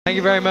Thank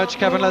you very much,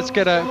 Kevin. Let's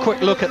get a quick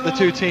look at the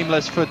two team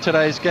lists for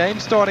today's game.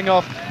 Starting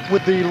off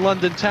with the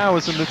London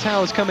Towers, and the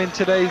Towers come in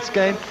today's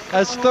game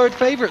as third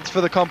favourites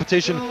for the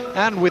competition,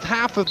 and with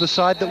half of the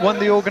side that won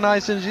the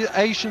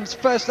organisation's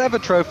first ever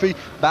trophy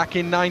back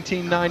in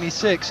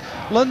 1996.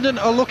 London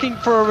are looking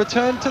for a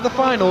return to the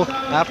final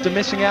after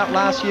missing out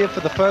last year for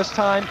the first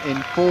time in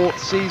 4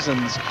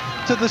 seasons.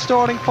 To the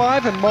starting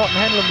 5, and Martin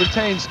Henlon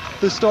retains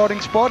the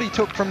starting spot he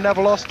took from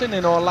Neville Austin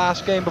in our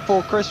last game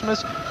before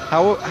Christmas.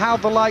 How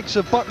the likes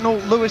of Bucknell,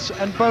 Lewis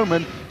and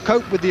Bowman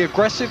cope with the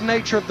aggressive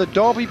nature of the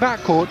Derby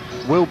backcourt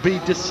will be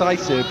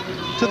decisive.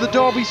 To the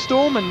Derby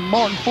Storm, and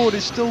Martin Ford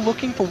is still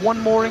looking for one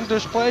more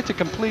English player to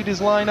complete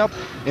his lineup.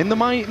 In the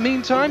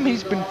meantime,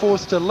 he's been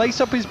forced to lace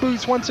up his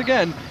boots once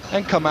again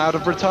and come out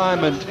of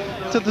retirement.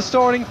 To the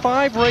starting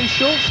 5, Ray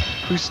Schultz,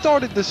 who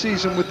started the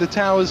season with the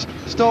Towers,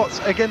 starts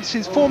against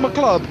his former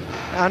club,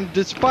 and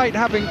despite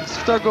having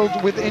struggled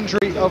with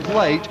injury of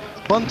late,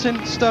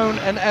 Bunton, Stone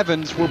and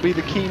Evans will be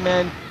the key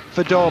men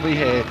for Derby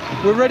here.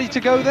 We're ready to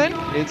go then.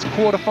 It's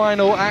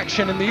quarter-final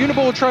action in the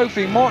Uni-ball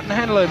trophy. Martin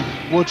Henlon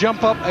will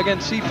jump up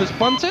against Cephas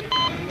Bunton.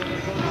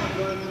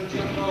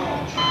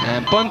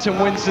 And Bunton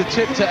wins the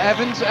tip to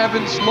Evans.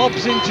 Evans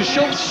lobs into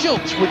Schultz.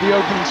 Schultz with the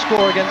opening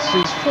score against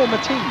his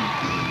former team.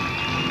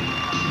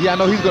 Yeah, I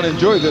know he's going to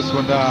enjoy this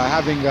one,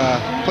 having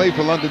played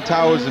for London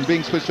Towers and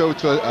being switched over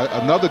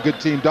to another good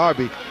team,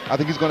 Derby. I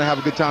think he's going to have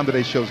a good time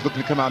today, Schultz.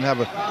 Looking to come out and have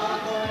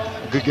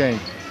a good game.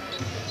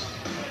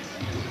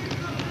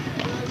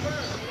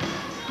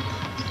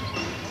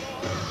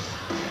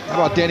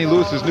 How about Danny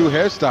Lewis's new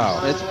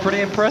hairstyle? It's pretty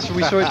impressive.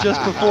 We saw it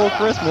just before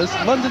Christmas.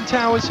 London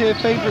Towers here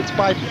favourites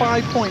by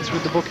 5 points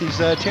with the bookies.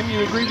 Tim,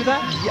 you agree with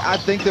that? Yeah, I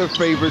think they're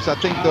favourites. I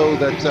think, though,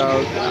 that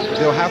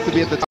they'll have to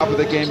be at the top of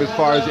the game as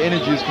far as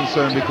energy is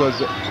concerned because,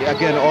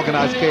 again,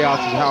 organized chaos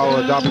is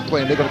how Derby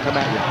play, and they're going to come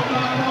at you.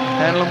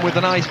 Hanlon with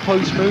a nice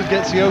post move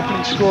gets the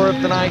opening score of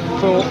the night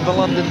for the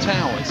London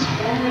Towers.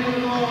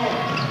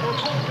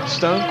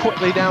 Stone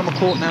quickly down the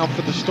court now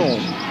for the Storm.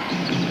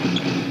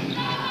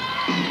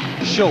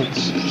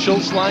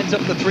 Schultz lines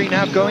up the 3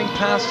 now, going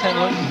past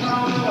Henlon.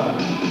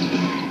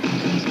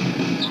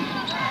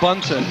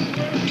 Bunton.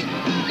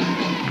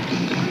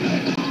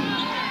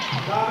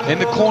 In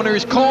the corner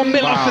is Carl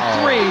Miller for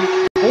 3.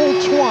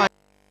 All twice.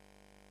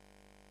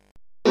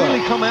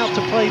 Really come out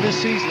to play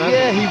this season.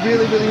 Yeah, he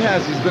really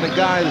has. He's been a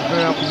guy that's been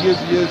around for years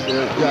and years.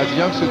 As a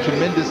youngster,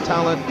 tremendous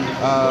talent.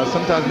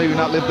 Sometimes maybe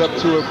not lived up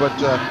to it, but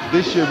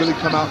this year really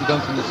come out and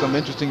done some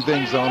interesting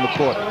things on the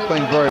court.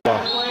 Playing very well.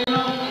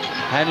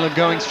 Henlon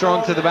going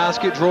strong to the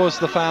basket, draws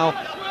the foul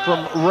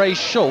from Ray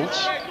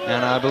Schultz,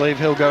 and I believe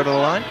he'll go to the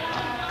line.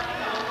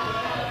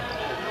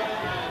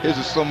 Here's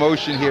a slow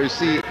motion here.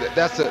 See,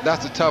 that's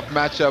a tough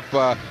matchup.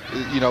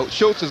 You know,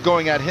 Schultz is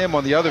going at him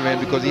on the other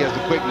end because he has the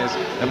quickness,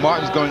 and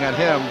Martin's going at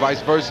him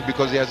vice versa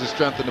because he has the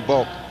strength and the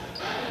bulk.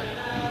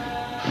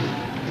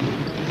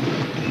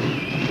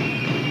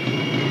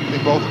 They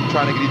both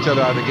trying to get each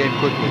other out of the game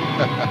quickly.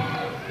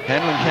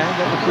 Henlon can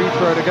get the free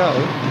throw to go.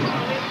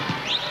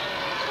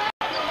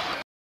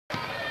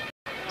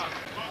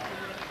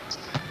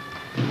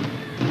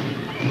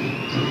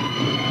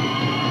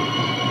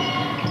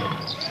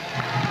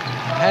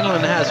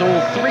 Henlon has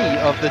all 3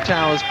 of the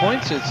Towers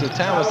points. It's the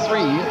Towers 3,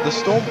 the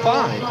Storm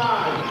 5.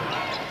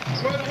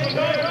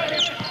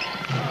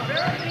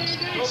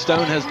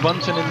 Stone has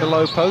Bunton in the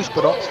low post,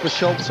 but opts for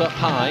Schultz up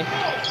high.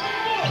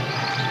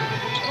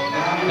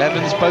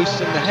 Evans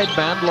boasts in the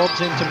headband, lobs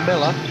into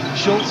Miller.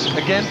 Schultz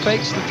again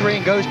fakes the 3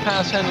 and goes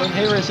past Henlon.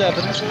 Here is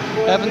Evans.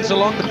 Evans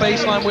along the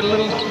baseline with a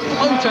little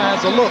floater,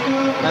 has a look,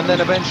 and then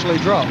eventually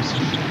drops.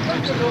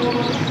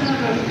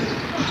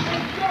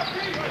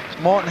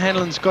 Martin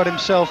Henlon's got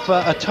himself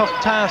a tough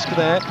task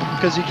there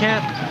because he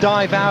can't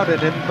dive out at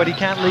him, but he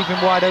can't leave him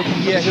wide open for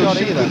the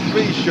shot either. The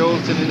 3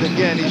 Schultz, and then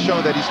again he's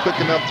shown that he's quick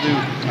enough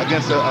to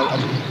against a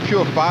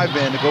pure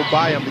 5-man to go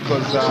by him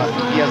because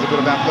he has a bit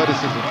of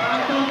athleticism.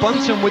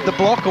 Bunton with the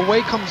block,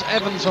 away comes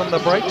Evans on the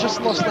break,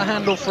 just lost the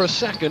handle for a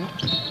second,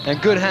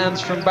 and good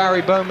hands from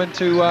Barry Bowman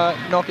to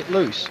knock it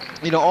loose.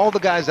 You know, all the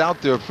guys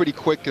out there are pretty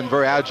quick and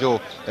very agile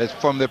as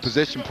from their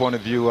position point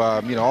of view.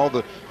 You know, all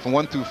the from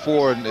 1 through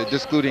 4, and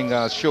excluding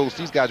Schultz,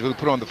 these guys really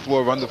put on the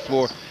floor, run the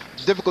floor.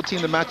 Difficult team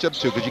to match up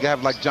to because you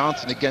have like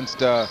Johnson against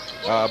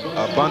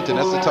Bunton.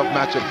 That's a tough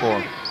matchup for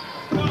him.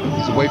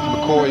 He's away from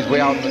the core, he's way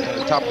out at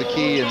the top of the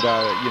key, and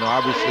you know,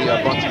 obviously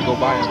Bunton go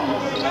by him.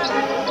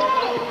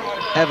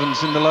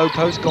 Evans in the low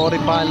post,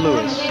 guarded by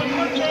Lewis.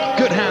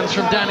 Good hands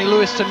from Danny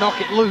Lewis to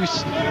knock it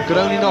loose. Could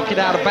only knock it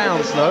out of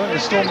bounds though, and the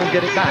Storm will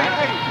get it back.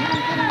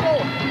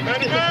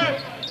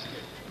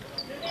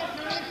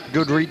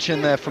 Good reach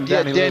in there from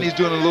Danny Lewis. Danny's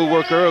doing a little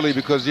work early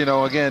because, you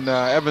know, again,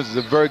 Evans is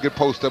a very good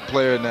post-up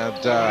player, and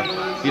that,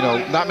 you know,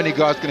 not many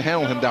guards can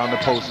handle him down the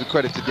post. The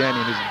credit to Danny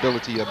and his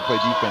ability to play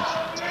defense.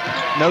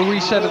 No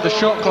reset of the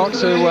shot clock,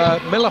 so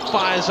Miller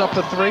fires up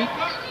a 3.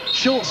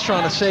 Schultz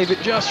trying to save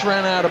it, just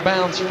ran out of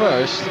bounds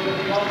first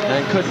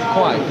and couldn't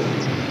quite.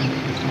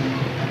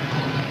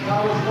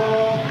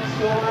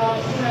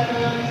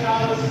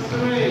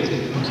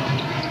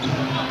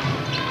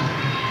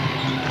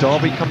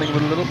 Derby coming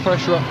with a little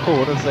pressure up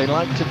court, as they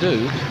like to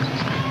do.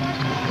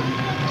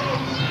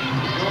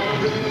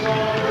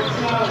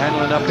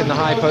 Hanlon up in the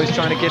high post,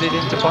 trying to get it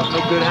into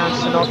Bucknell. Good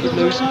hands to knock it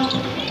loose.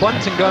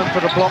 Bunton going for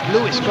the block.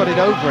 Lewis got it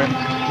over him.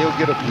 He'll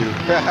get a few.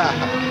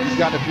 He's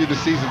gotten a few this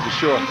season for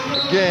sure.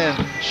 Again,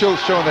 showing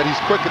that he's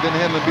quicker than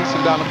Hanlon, beats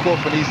him down the court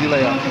for an easy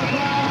layup.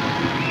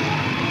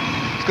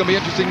 It's going to be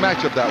an interesting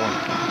matchup, that one.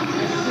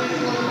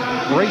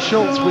 Ray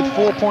Schultz with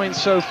 4 points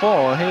so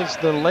far. Here's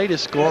the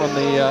latest score on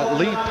the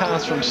lead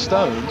pass from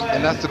Stone.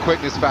 And that's the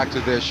quickness factor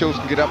there. Schultz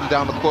can get up and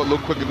down the court a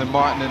little quicker than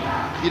Martin. And,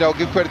 you know,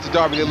 give credit to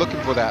Derby. They're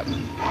looking for that.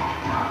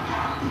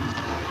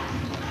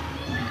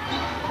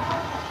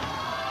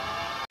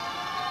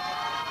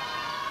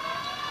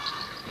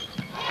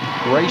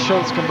 Ray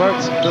Schultz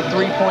converts the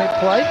three-point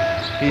play.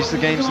 He's the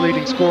game's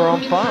leading scorer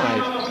on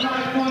 5.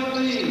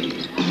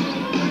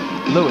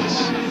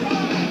 Lewis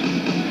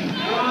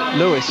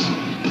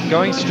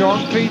going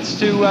strong, feeds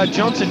to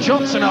Johnson.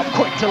 Johnson up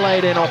quick to lay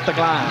it in off the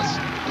glass.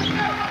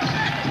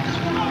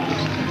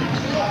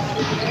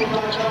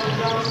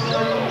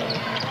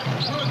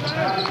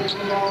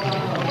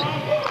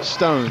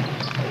 Stone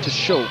to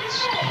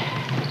Schultz.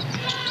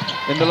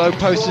 In the low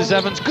post is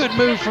Evans. Good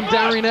move from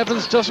Darian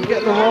Evans. Doesn't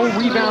get the roll.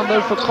 Rebound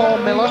though for Carl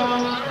Miller.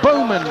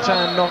 Bowman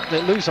knocked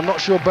it loose. I'm not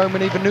sure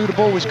Bowman even knew the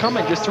ball was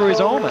coming. Just threw his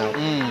arm out.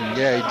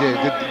 Yeah, he did.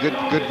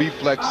 Good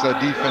reflex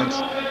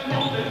defense.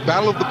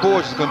 Battle of the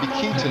boards is going to be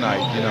key tonight.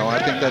 You know, I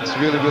think that's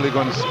really going to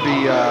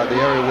be the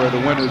area where the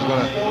winner is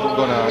going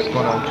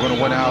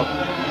to win out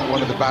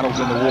one of the battles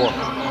in the war.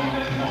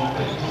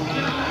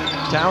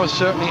 Towers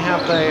certainly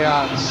have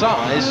the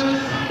size,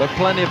 but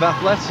plenty of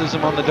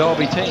athleticism on the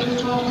Derby team.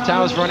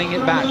 Towers running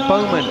it back.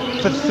 Bowman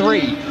for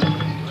 3.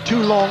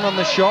 Too long on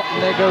the shot,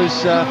 and there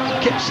goes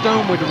Kip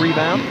Stone with the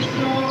rebound.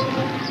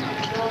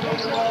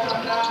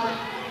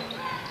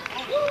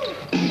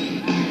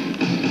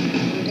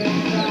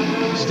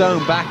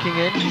 Stone backing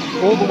in.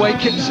 All the way,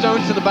 Kip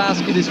Stone to the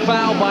basket is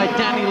fouled by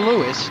Danny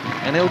Lewis,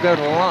 and he'll go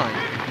to the line.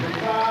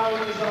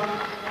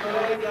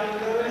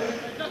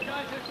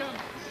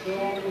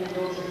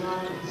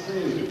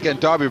 Again,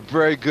 Derby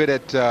very good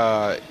at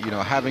you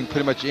know, having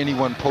pretty much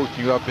anyone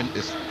posting you up, and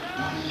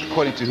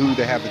according to who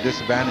they have the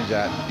disadvantage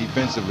at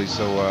defensively.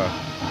 So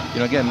you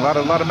know, again, a lot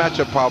of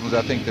matchup problems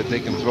I think that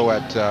they can throw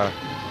at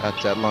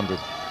London.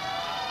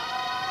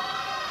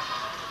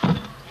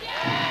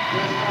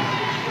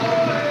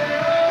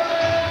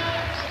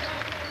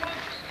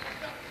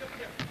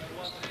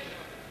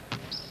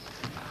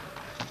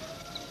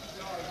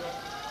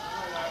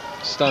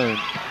 Stone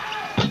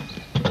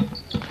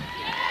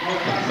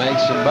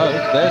makes them both.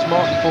 There's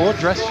Martin Ford,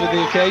 dressed for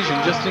the occasion,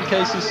 just in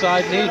case his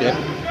side need it.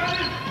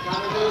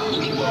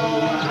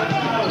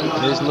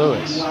 Here's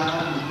Lewis.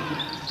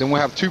 Then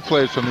we'll have 2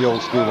 players from the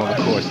old school on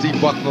the court,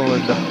 Steve Bucknell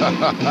and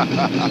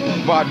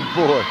Martin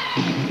Ford.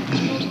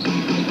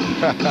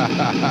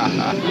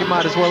 You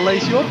might as well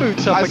lace your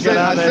boots up and get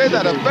out there. I say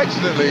that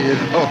affectionately, you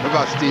know,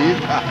 about Steve.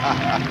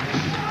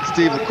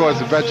 Steve, of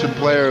course, a veteran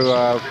player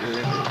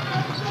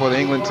for the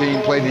England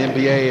team, played in the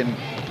NBA and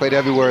played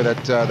everywhere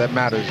that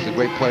matters. He's a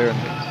great player and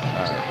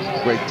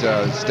great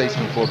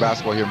statesman for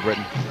basketball here in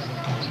Britain.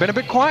 Been a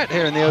bit quiet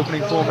here in the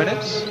opening 4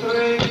 minutes.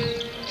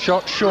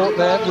 Shot short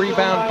there,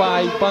 rebound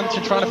by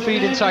Bunton, trying to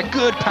feed inside.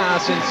 Good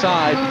pass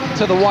inside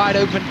to the wide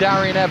open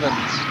Darian Evans.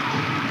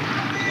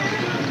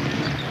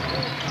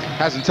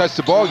 Hasn't touched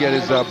the ball yet.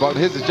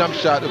 Here's a jump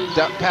shot,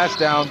 pass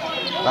down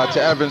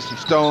to Evans from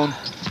Stone.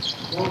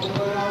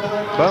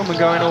 Bowman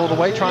going all the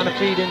way, trying to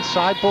feed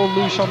inside. Ball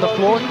loose on the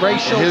floor. Ray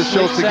Schultz. Here's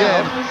Schultz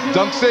again.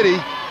 Dunk City.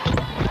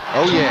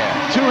 Oh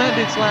yeah.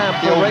 Two-handed slam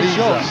for Ray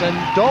Schultz, and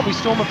Derby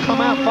Storm have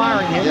come out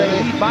firing here. They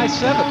lead by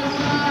 7.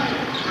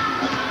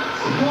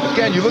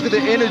 Again, you look at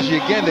the energy.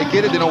 Again, they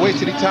get it. They don't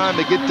waste any time.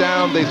 They get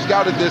down. They've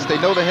scouted this. They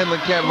know that Hanlon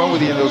can't run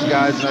with any of those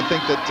guys, and I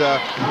think that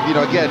you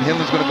know, again,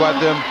 Hanlon's going to go at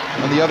them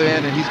on the other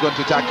end, and he's going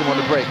to attack them on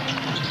the break.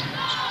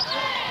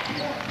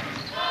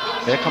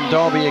 Here come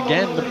Derby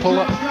again. The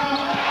pull-up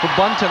for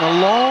Bunton, a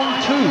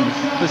long 2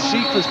 for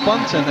Cephas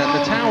Bunton, and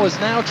the Towers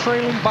now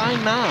trailing by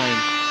 9.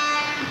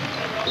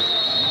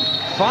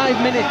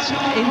 5 minutes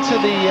into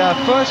the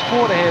first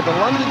quarter here. The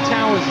London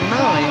Towers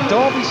 9,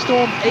 Derby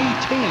Storm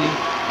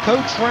 18.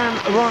 Coach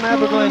Ron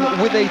Aberglin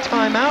with a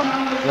timeout.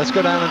 Let's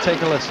go down and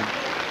take a listen.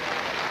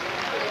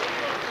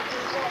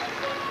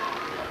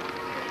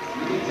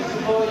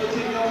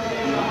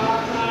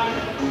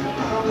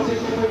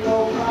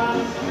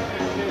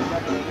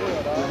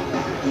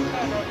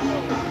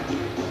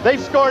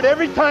 They've scored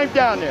every time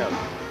down there.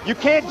 You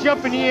can't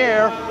jump in the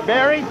air.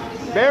 Barry,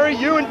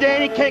 you and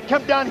Danny can't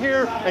come down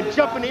here and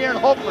jump in the air and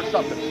hope for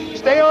something.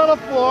 Stay on the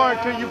floor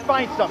until you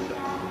find something.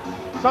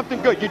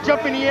 Something good. You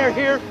jump in the air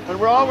here, and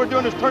all we're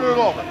doing is turning it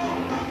over.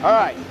 All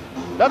right.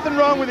 Nothing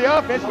wrong with the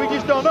offense. We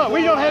just don't know.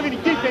 We don't have any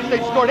defense.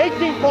 They've scored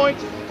 18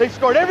 points. They've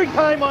scored every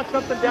time on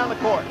something down the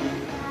court.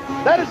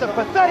 That is a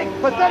pathetic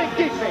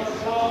defense.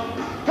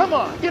 Come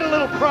on, get a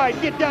little pride.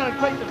 Get down and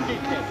play some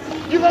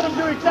defense. You let them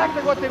do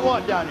exactly what they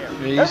want down here.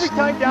 Every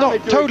time down not they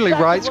do totally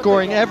exactly right what they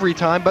scoring want. every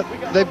time, but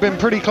they've been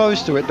pretty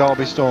close to it,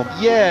 Derby Storm.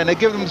 Yeah, and they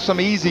give them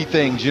some easy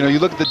things. You know, you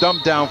look at the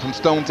dump down from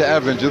Stone to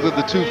Evans. You look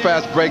at the 2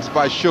 fast breaks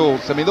by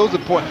Schultz. I mean, those are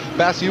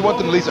baskets. You want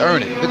them to at least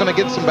earn it. They're going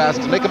to get some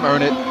baskets, make them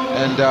earn it,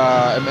 and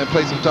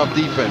play some tough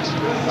defense.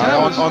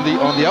 On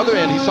the other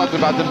end, he's talking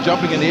about them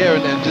jumping in the air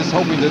and just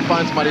hoping to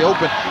find somebody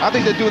open. I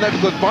think they're doing that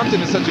because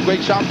Bunton is such a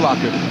great shot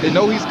blocker. They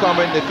know he's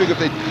coming. They figure if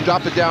they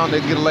drop it down,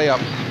 they can get a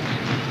layup.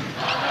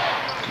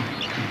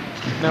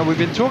 Now, we've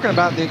been talking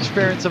about the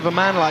experience of a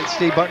man like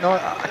Steve Bucknell.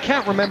 I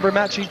can't remember him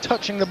actually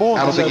touching the ball.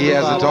 I don't think he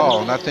has at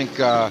all. And I think,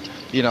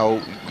 you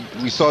know,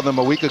 we saw them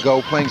a week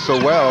ago playing so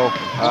well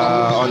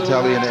on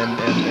telly,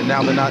 and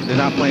now they're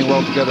not playing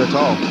well together at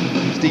all.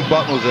 Steve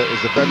Bucknell is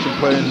a veteran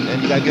player,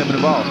 and you got to get him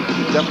involved,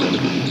 definitely.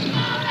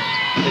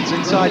 It's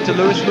inside to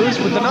Lewis. Lewis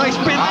with the nice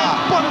spin.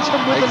 Bunton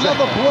with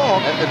another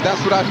block. And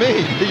that's what I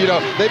mean. You know,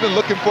 they've been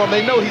looking for him.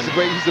 They know he's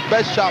the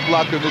best shot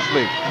blocker in this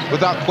league,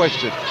 without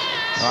question.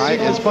 All right,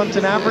 as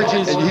Bunton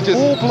averages and he just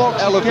 4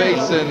 blocks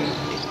elevates and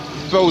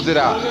throws it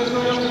out.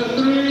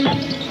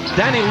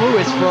 Danny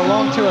Lewis for a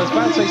long two. I was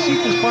about to say,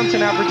 Seekers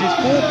Bunton averages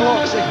 4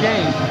 blocks a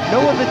game.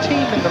 No other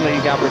team in the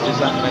league averages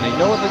that many.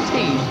 No other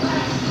team.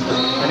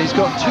 And he's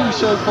got 2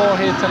 so far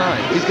here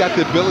tonight. He's got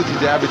the ability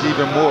to average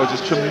even more.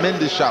 Just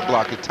tremendous shot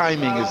blocker.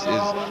 Timing is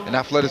and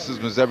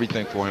athleticism is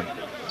everything for him.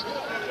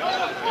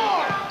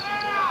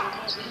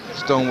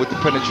 Stone with the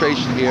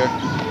penetration here.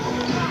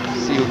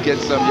 See who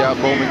gets some. Yeah,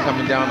 Bowman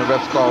coming down. The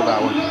refs called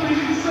that one.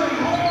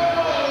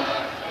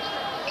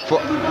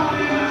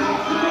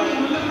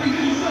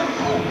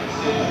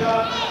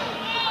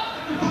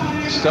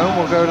 Stone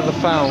will go to the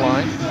foul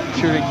line,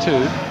 shooting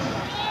 2.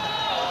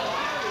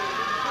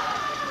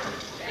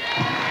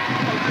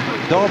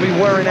 Derby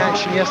were in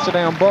action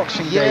yesterday on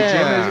Boxing Day,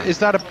 Jim. Is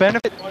that a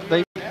benefit?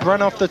 They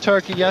run off the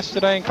turkey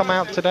yesterday and come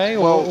out today,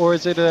 or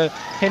is it a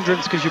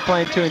hindrance because you're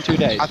playing 2 in 2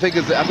 days? I think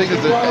it's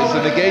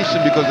a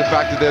negation because of the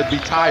fact that they'd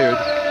be tired.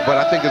 But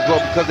I think as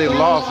well, because they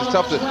lost, it's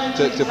tough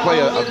to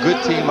play a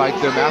good team like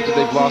them after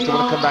they've lost. They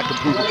want to come back and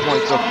prove a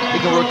point, so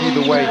it can work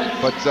either way.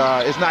 But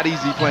it's not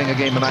easy playing a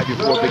game the night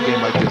before a big game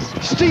like this.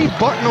 Steve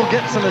Bucknell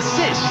gets an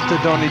assist to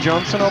Donnie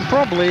Johnson on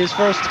probably his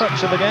first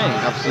touch of the game.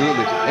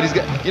 Absolutely, and he's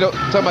got, you know,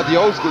 talking about the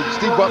old school.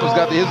 Steve Bucknell's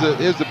got here's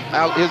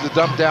a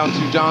dump down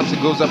to Johnson,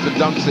 goes up and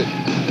dunks it.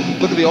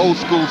 Look at the old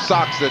school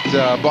socks that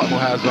Bucknell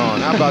has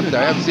on. How about that?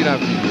 I haven't seen that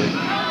for years.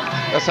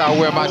 That's how I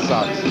wear my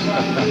socks.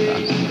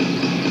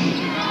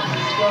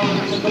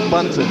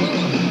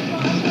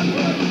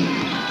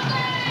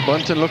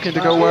 Bunton looking to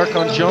go work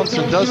on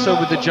Johnson, does so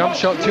with the jump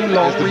shot, too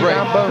long,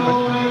 rebound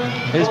Bowman.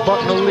 Here's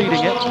Bucknell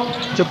leading it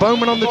to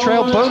Bowman on the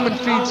trail. Bowman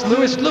feeds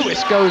Lewis.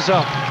 Lewis goes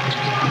up.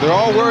 They're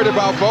all worried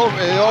about Bowman.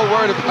 They're all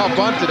worried about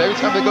Bunton. Every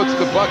time they go to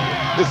the bucket,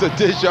 it's a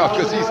dish off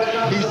because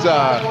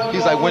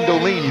he's like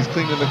Wendolene. He's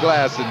cleaning the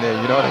glass in there.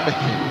 You know what I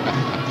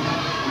mean?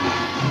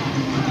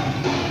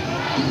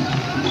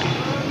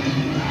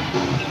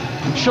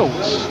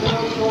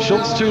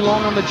 Schultz too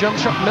long on the jump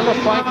shot. Miller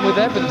fighting with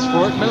Evans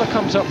for it. Miller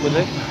comes up with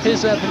it.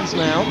 Here's Evans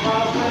now.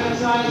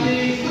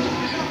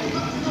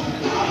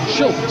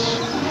 Schultz.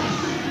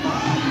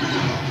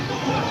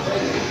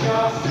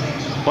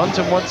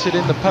 Bunton wants it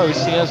in the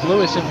post. He has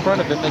Lewis in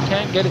front of him. They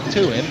can't get it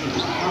to him.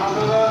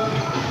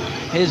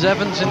 Here's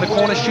Evans in the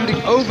corner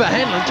shooting over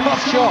Henley.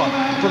 Tough shot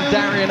from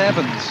Darian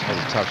Evans.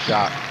 That's a tough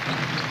shot.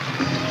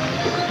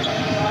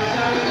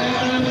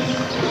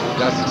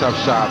 That's a tough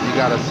shot. You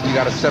got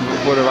a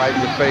 7-footer right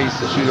in your face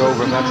to shoot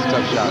over him. That's a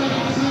tough shot.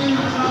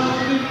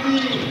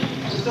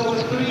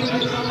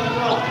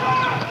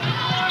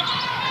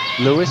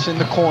 Lewis in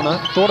the corner,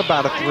 thought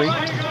about a 3.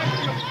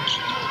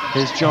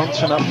 Here's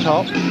Johnson up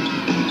top.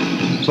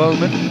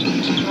 Bowman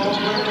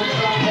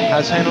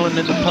has Henlon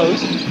in the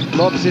post,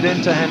 lobs it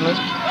into Henlon,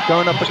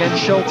 going up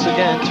against Schultz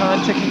again.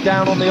 Time ticking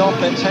down on the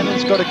offense.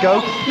 Henlon's got to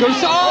go.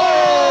 Goes.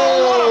 Oh!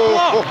 What a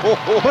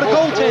block! But a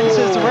goaltend,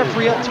 says the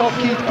referee up top,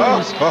 Keith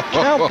Booth.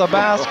 Count the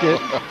basket.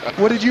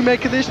 What did you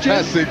make of this, Jim?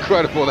 That's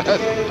incredible. Look at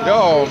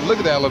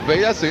that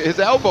elevate. That's his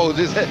elbows.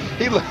 His head.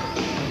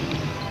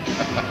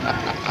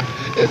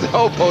 His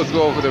elbows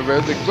go over the rim.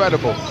 It's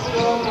incredible.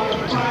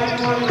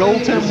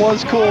 Goaltend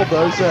was called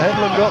though, so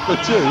Henlon got the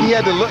 2. He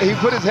had to look. He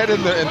put his head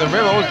in the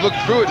rim. Almost looked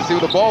through it to see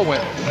where the ball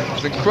went.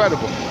 It's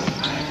incredible.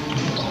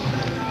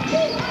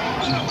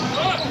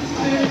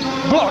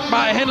 Blocked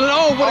by Henlon.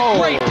 Oh, what a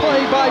great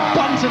play by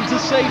Bunton to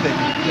save it.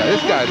 Yeah,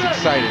 this guy's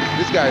exciting.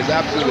 This guy is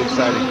absolutely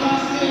exciting.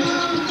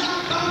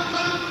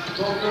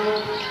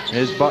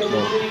 Here's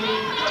Bucknell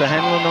to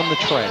Henlon on the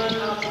trail.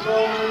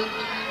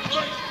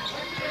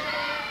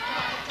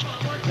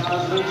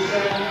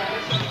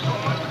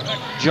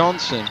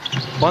 Johnson.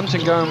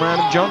 Bunton going around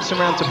him. Johnson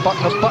around to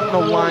Bucknell.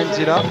 Bucknell lines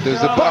it up.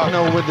 There's a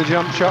Bucknell with the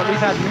jump shot. We've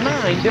had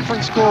 9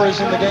 different scorers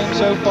in the game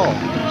so far.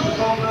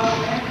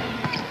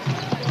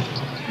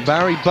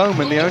 Barry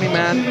Bowman, the only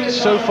man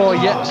so far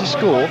yet to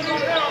score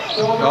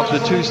of the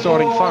 2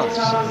 starting fives.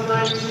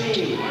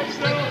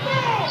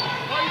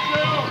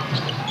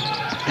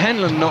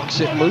 Henlon knocks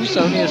it loose,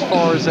 only as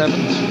far as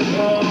Evans.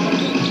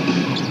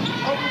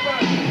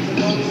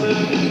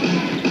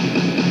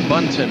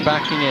 Bunton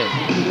backing in.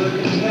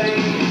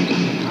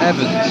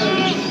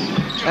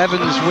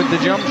 Evans with the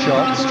jump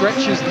shot,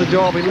 stretches the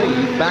Derby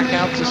lead, back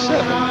out to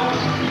 7.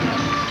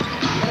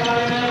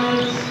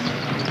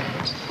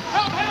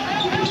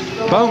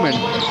 Bowman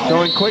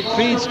going quick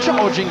feeds,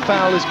 charging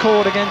foul is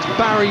called against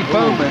Barry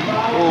Bowman.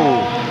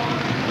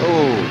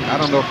 I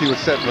don't know if he was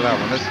set for that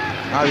one.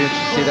 I'll be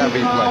interested to see that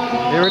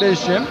replay. Here it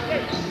is, Jim.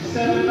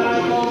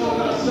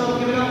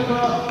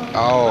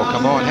 Oh,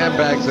 come on,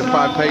 handbags at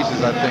 5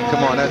 paces, I think.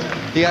 Come on,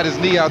 he had his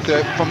knee out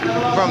there.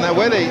 From that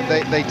way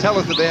they tell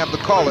us that they have to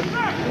call it.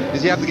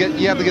 Is you have to get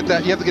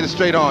it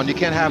straight on. You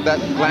can't have that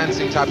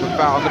glancing type of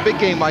foul. In a big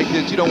game like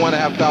this, you don't want to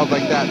have fouls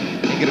like that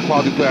and get a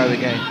quality player out of the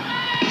game.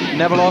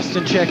 Neville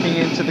Austin checking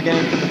into the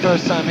game for the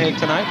first time here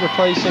tonight,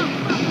 replacing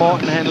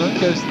Martin Henlon,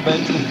 goes to the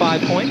bench with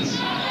 5 points.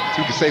 So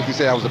you can safely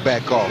say that was a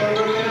bad call.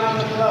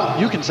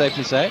 You can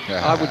safely say it.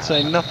 I would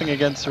say nothing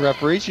against the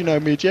referees. You know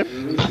me,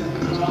 Jim.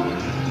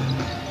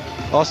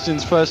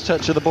 Austin's first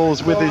touch of the ball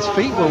is with his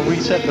feet. We'll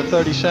reset the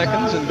 30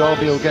 seconds and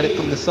Derby will get it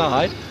from the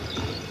side.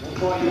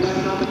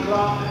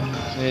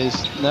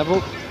 Here's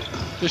Neville,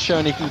 just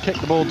showing he can kick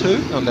the ball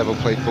too. No, Neville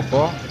played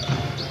football.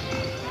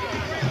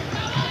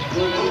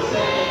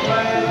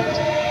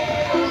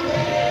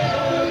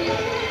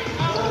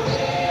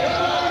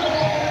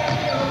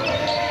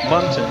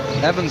 Bunton.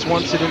 Evans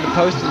wants it in the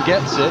post and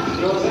gets it.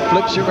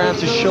 Flips it around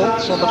to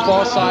Schultz. On the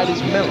far side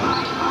is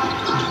Miller.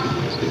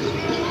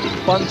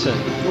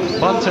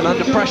 Bunton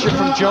under pressure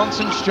from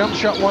Johnson's jump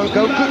shot won't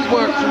go. Good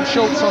work from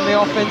Schultz on the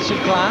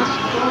offensive glass.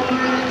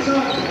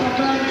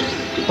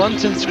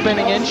 Bunton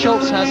spinning in.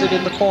 Schultz has it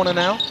in the corner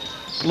now.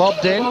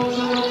 Lobbed in.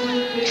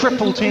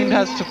 Triple teamed,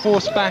 has to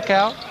force back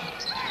out.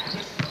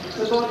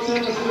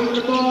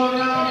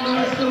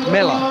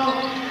 Miller.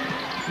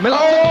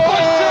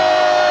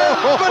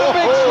 Oh, but a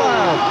big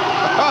slam.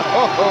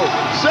 Oh,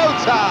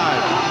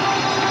 showtime.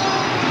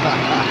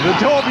 The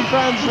Derby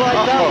fans like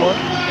that one.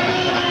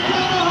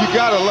 You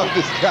gotta love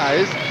this guy.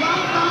 It's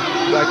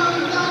like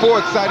 4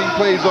 exciting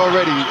plays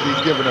already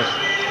he's given us.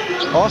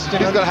 Austin,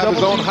 he's gonna have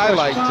his own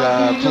highlight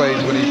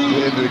plays when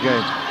he's into the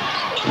game.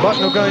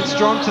 Bucknell going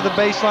strong to the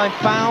baseline,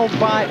 fouled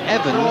by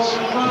Evans.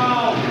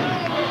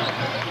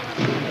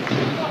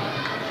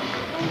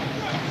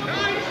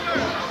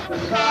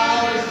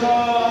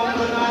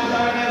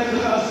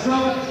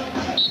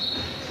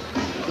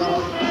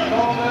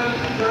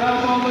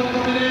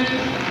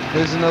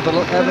 Here's another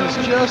look. Evans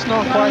just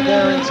not quite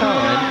there in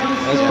time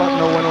as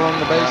Bucknell went along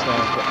the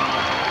baseline.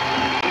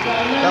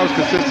 That was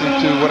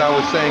consistent to what I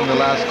was saying the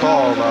last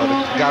call.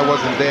 The guy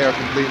wasn't there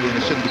completely and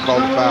it shouldn't be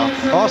called a foul.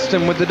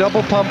 Austin with the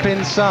double pump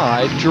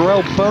inside.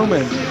 Jarrell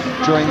Bowman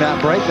during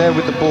that break there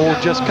with the ball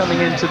just coming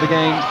into the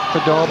game for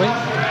Derby.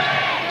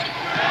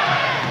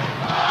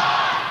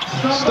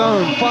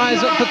 Stone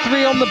fires up for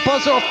 3 on the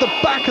buzzer off the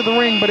back of the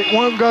ring, but it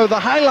won't go. The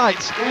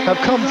highlights have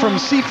come from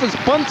Cephas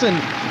Bunton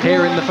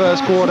here in the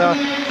first quarter,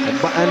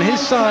 and his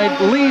side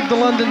lead the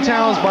London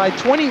Towers by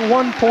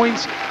 21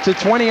 points to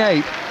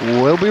 28.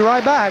 We'll be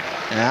right back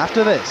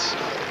after this.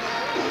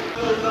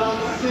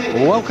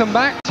 Welcome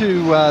back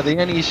to the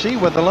NEC,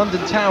 where the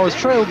London Towers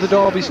trailed the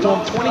Derby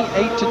Storm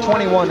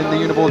 28-21 in the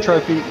Uni-ball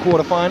Trophy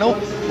quarter-final.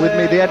 With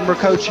me, the Edinburgh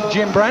coach,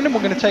 Jim Brandon.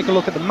 We're going to take a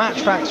look at the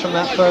match facts from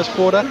that first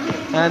quarter,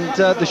 and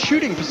the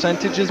shooting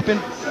percentage has been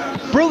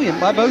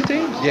brilliant by both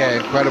teams. Yeah,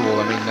 incredible.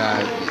 I mean,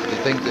 the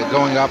things that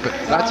going up.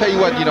 And I tell you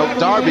what, you know,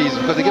 Derby's,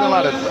 because they get a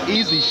lot of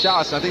easy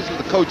shots. I think that's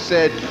what the coach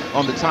said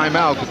on the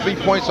timeout. The 3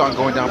 points aren't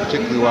going down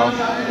particularly well.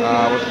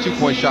 With the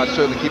 2-point shots,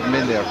 certainly keep them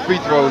in there. Free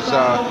throws,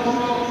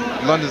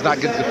 London's not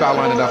getting to the foul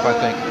line enough, I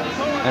think.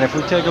 And if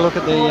we take a look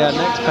at the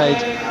next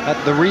page, at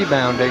the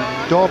rebounding,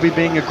 Derby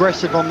being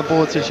aggressive on the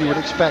boards as you would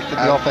expect at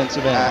the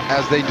offensive end.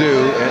 As they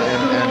do,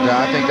 and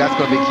I think that's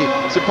going to be key.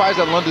 Surprised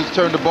that London's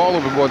turned the ball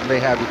over more than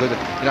they have, because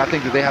I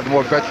think that they have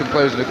more veteran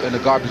players in the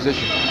guard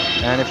position.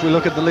 And if we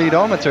look at the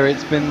leadometer,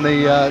 it's been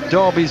the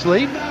Derby's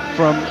lead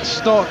from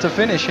start to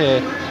finish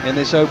here in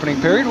this opening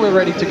period. We're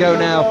ready to go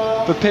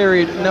now for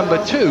period number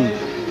 2.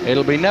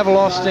 It'll be Neville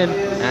Austin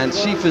and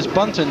Cephas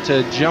Bunton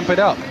to jump it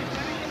up.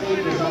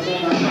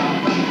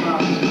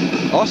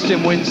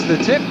 Austin wins the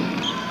tip.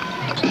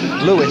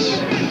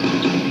 Lewis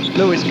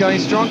going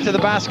strong to the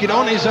basket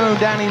on his own.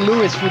 Danny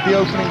Lewis with the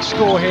opening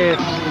score here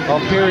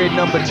on period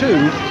number 2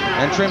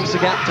 and trims the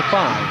gap to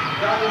 5.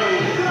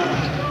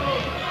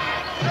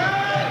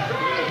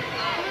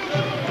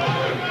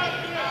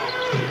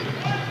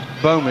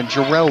 Bowman,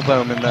 Jarrell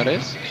Bowman that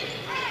is.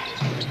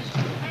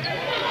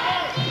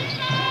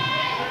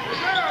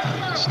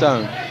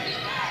 Stone.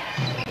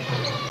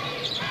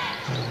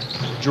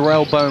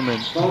 Jarrell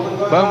Bowman.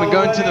 Bowman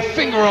going to the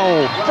finger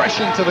roll, fresh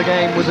into the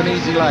game with an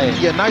easy lay.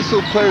 Yeah, nice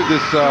little player,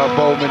 this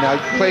Bowman. I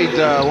played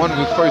one of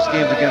his first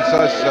games against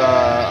us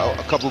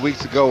a couple of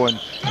weeks ago, and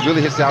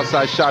really hits the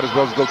outside shot as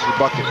well as go to the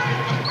bucket.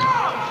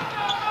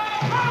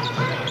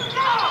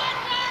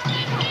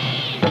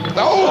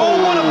 Oh,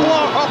 what a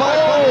block by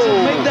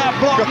Bunton. Make that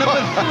block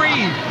number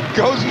 3.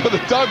 Goes for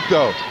the dunk,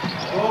 though.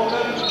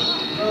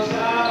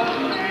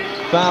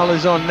 Foul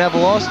is on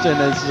Neville Austin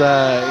as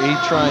he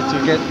tried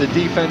to get the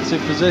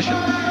defensive position.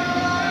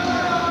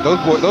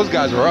 Those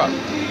guys were up.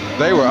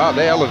 They were up.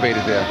 They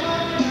elevated there.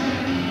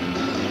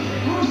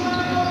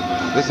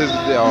 This is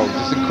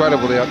just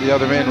incredible. The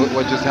other end,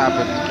 what just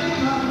happened.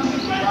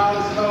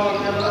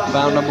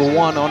 Foul number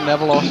 1 on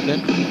Neville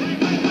Austin.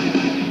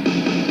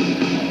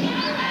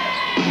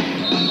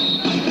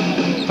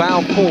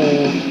 Foul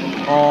called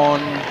on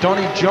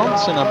Donnie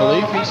Johnson, I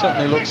believe. He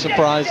certainly looked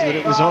surprised that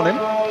it was on him.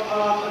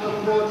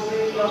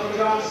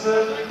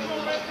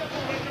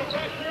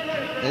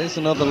 There's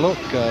another look,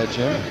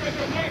 Jim.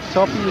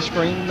 Top of your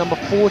screen, number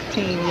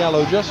 14,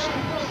 yellow, just.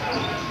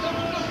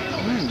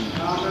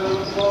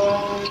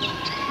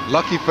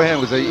 Lucky for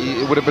him, because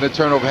it would have been a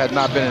turnover had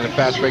not been in a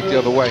fast break the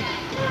other way.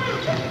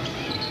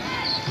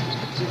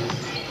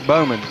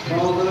 Bowman.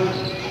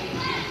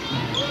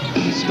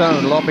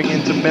 Stone lobbing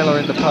into Miller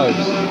in the post.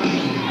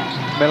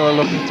 Miller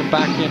looking to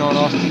back in on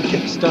Austin.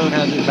 Kip Stone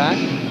has it back.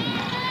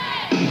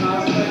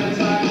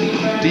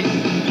 Deep.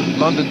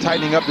 London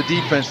tightening up the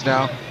defense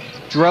now.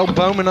 Jarrell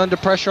Bowman under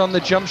pressure on the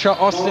jump shot.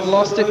 Austin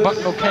lost it.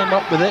 Bucknell came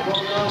up with it.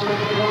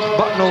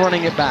 Bucknell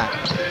running it back.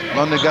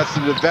 London got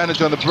some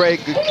advantage on the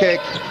break. Good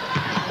kick.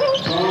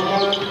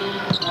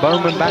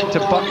 Bowman back to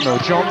Bucknell.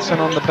 Johnson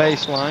on the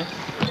baseline.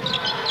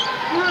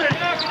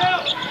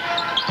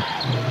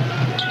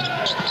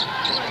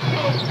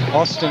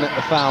 Austin at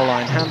the foul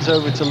line. Hands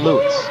over to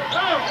Lewis.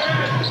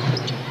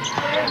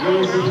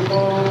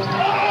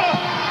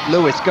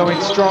 Lewis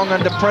going strong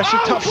under pressure.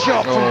 Tough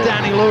shot from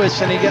Danny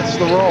Lewis, and he gets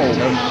the roll.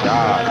 Tough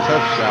shot,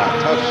 tough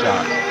shot, tough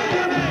shot.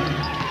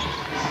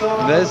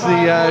 There's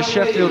the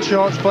Sheffield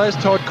Sharks players.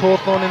 Todd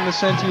Cawthorn in the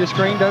center of your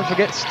screen. Don't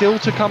forget, still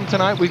to come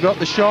tonight, we've got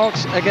the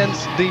Sharks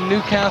against the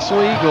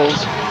Newcastle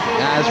Eagles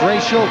as Ray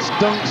Schultz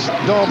dunks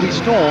Derby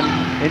Storm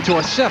into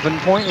a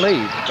 7-point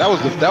lead. That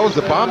was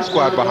the bomb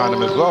squad behind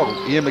him as well.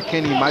 Ian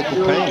McKinney,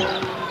 Michael Payne.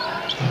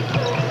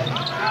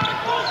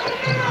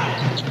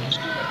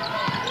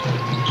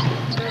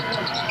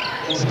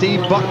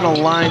 Steve Bucknell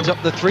lines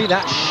up the 3.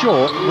 That's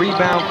short.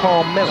 Rebound,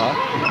 Carl Miller.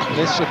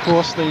 This, of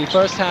course, the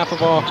first half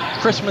of our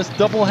Christmas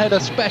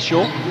doubleheader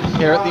special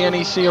here at the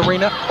NEC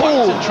Arena.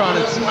 Buxton trying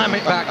to slam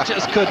it back,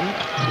 just couldn't.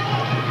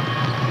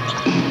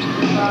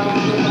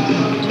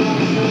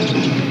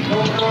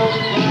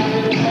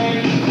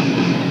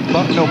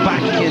 Bucknell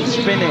backing in,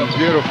 spinning.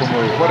 Beautiful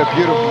move. What a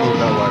beautiful move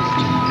that was.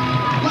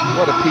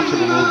 What a peach of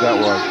a move that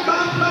was.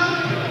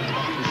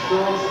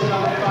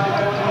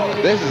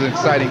 This is an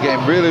exciting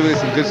game. Really, really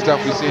some good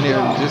stuff we've seen here.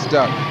 And just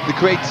the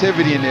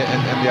creativity and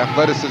the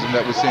athleticism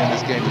that we're seeing in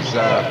this game is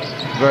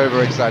very,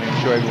 very exciting. I'm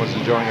sure everyone's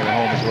enjoying it at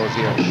home as well as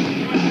here.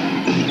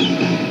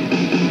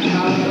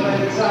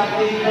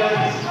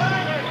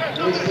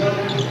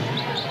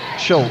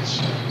 Schultz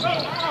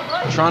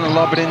trying to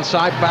lob it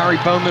inside. Barry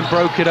Bowman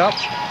broke it up.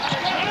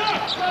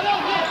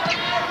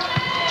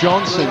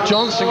 Johnson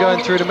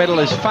going through the middle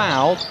is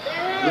fouled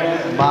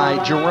by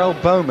Jarrell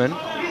Bowman.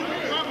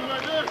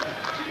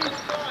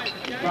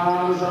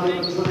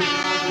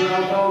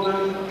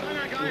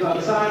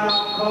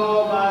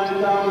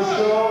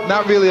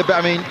 Not really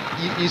about, I mean,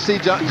 you see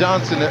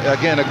Johnson,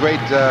 again, a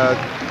great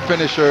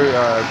finisher,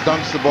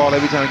 dunks the ball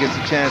every time he gets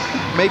a chance.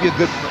 Maybe a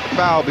good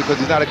foul because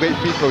he's not a great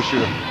free throw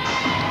shooter.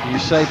 You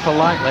say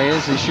politely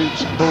as he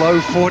shoots below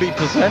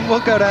 40%.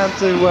 We'll go down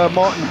to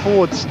Martin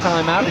Ford's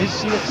timeout. His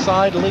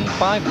side lead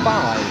by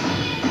 5.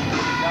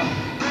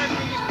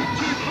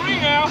 2-3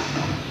 now.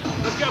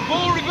 Let's get a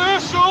ball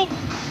reversal.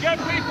 Get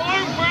people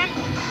open.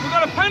 We've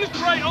got to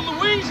penetrate on the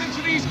wings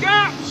into these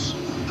gaps.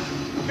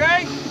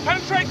 Okay?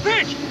 Penetrate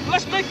pitch.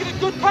 Let's make it a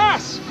good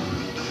pass.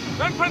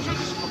 Don't penetrate,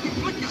 just fucking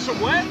flick it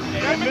somewhere.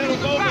 Okay? Make it a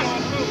good pass.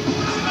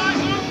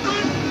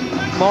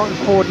 Martin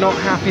Ford not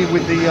happy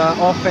with the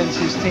offense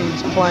his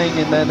team's playing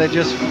in there. They're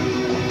just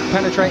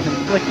penetrating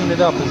and flicking it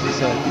up, as he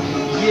said.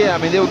 Yeah, I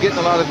mean, they were getting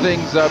a lot of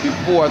things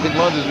before. I think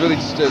London's really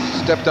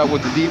stepped up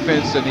with the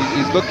defense, and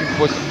he's looking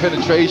for some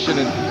penetration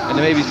and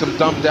maybe some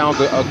dump downs,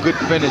 a good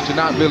finish, and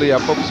not really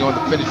focusing on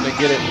the finish and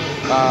get it.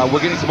 We're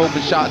getting some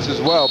open shots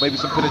as well, maybe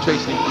some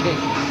penetration and kick.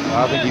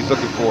 I think he's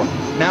looking for.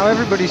 Now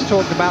everybody's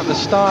talked about the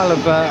style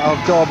of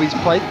Derby's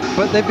play,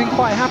 but they've been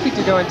quite happy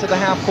to go into the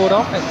half-court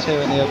offense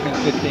here in the opening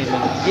 15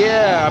 minutes.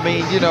 Yeah, I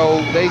mean, you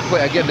know, they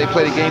played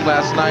a game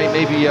last night,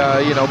 maybe,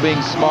 you know,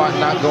 being smart,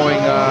 not going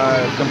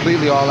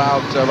completely all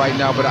out right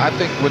now. But I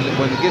think when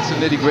it gets to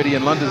nitty-gritty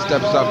and London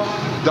steps up,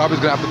 Derby's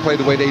going to have to play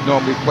the way they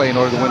normally play in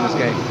order to win this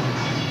game.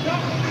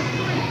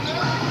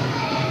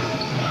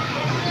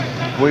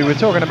 We were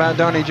talking about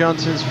Donnie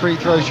Johnson's free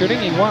throw shooting.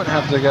 He won't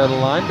have to go to the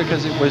line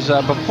because it was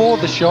before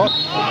the shot.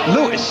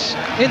 Lewis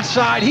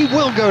inside, he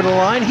will go to the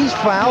line. He's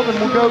fouled and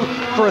will go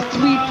for a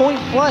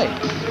 3-point play.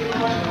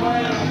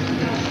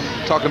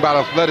 Talking about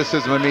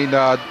athleticism, I mean,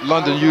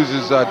 London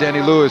uses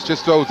Danny Lewis,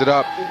 just throws it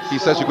up.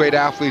 He's such a great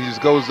athlete, he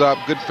just goes up,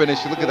 good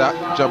finish. Look at that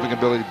jumping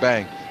ability,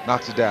 bang,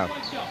 knocks it down.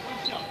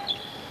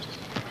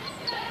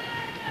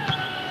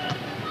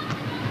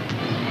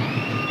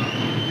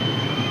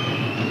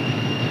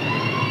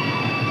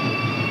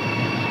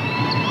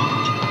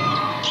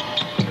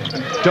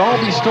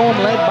 Derby Storm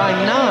led by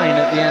 9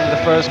 at the end of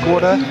the first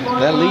quarter.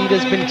 Their lead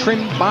has been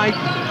trimmed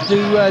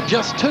to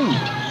just 2.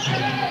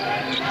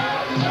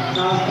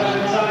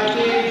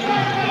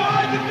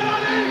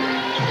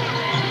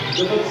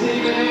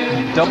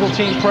 Double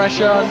team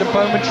pressure under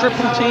Bowman,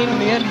 triple team. In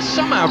the end, he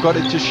somehow got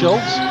it to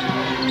Schultz.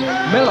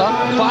 Miller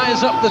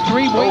fires up the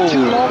 3, way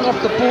too long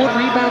off the board.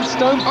 Rebound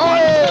Stone.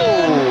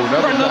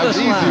 That's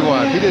an easy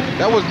one. He did.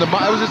 That wasn't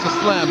that was just a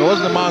slam. It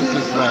wasn't a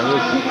monster slam.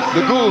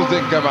 The ghouls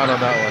didn't come out on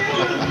that one.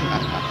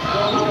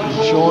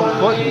 Sean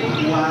Foot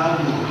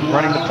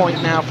running the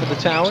point now for the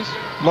Towers.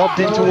 Lobbed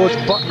in towards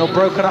Bucknell,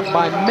 broken up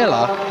by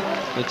Miller.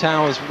 The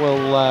Towers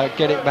will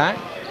get it back.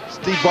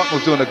 Steve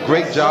Bucknell's doing a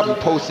great job in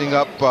posting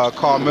up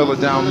Carl Miller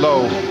down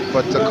low,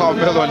 but Carl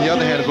Miller, on the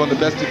other hand, is one of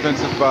the best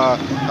defensive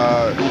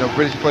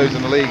British players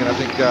in the league, and I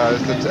think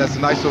that's a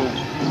nice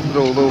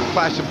little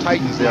clash of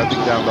titans there, I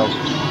think, down low.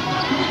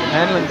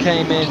 Hanlon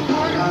came in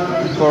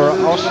for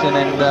Austin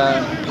and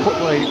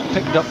quickly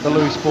picked up the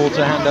loose ball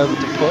to hand over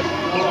to Foot.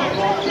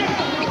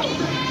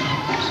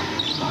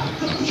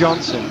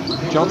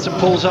 Johnson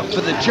pulls up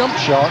for the jump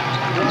shot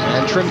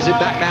and trims it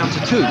back down to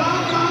 2.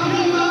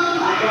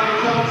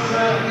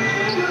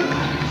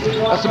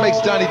 That's what makes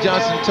Donnie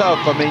Johnson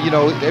tough. I mean,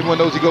 everyone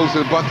knows he goes to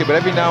the bucket, but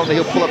every now and then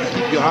he'll pull up and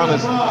keep you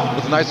honest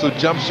with a nice little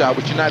jump shot,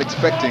 which you're not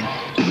expecting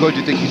because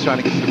you think he's trying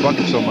to get to the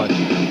bucket so much.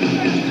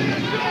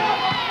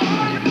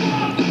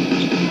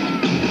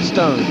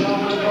 Stone.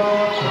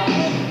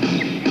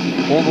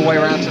 All the way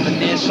around to the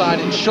near side,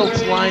 and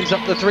Schultz lines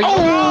up the 3.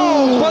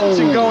 Oh!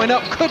 Bunting going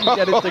up, couldn't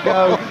get it to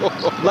go.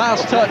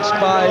 Last touch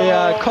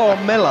by Carl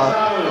Miller.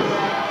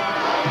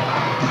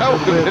 That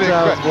was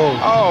incredible.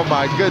 Oh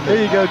my goodness.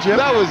 There you go, Jim.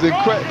 That was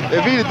incredible.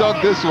 If he'd have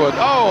dunked this one,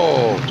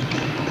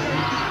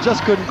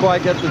 just couldn't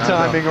quite get the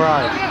timing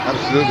right.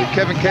 Absolutely.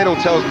 Kevin Cato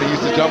tells me he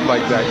used to jump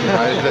like that.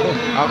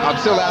 I'm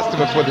still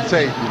asking him for the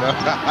tape,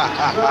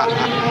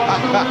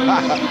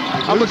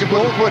 I'm looking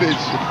for the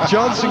footage.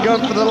 Johnson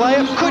going for the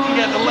layup, couldn't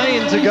get the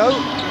lay-in to go.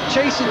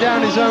 Chasing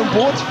down his own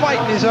boards,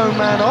 fighting his own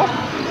man off.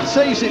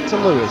 Saves it to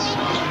Lewis.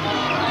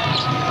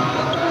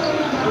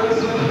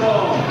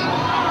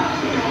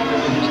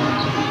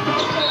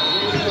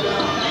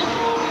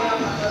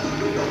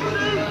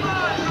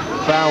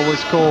 Foul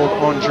was called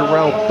on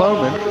Jarrell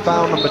Bowman,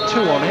 foul number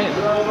 2 on him.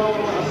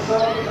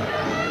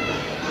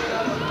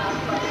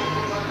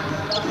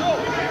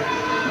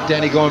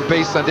 Danny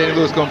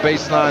Lewis going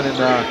baseline and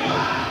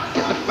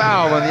getting the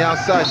foul on the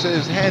outside, so it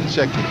was hand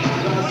checking.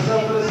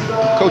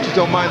 Coaches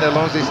don't mind that as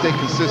long as they stay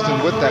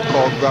consistent with that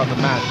call throughout the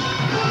match.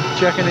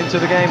 Checking into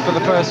the game for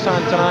the first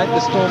time tonight, the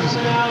Storm's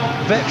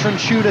veteran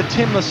shooter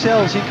Tim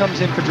Lascelles. He comes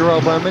in for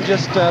Jarrell Bowman,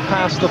 just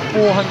past the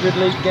 400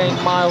 league game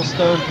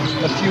milestone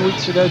a few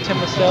weeks ago, Tim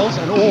Lascelles,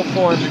 and all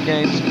 400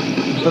 games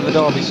for the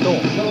Derby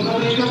Storm.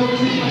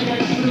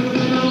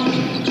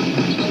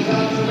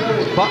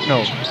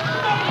 Bucknell.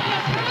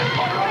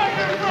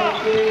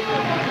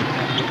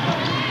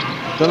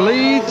 The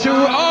lead to,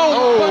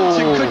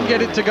 Bunting couldn't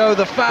get it to go.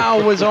 The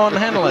foul was on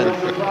Henlon.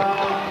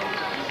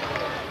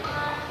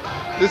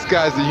 This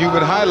guy's a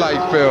human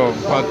highlight film,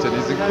 Bunting.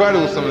 It's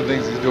incredible some of the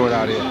things he's doing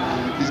out here.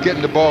 He's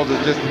getting the ball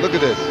to just, look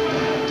at this.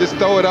 Just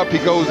throw it up, he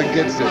goes and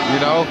gets it,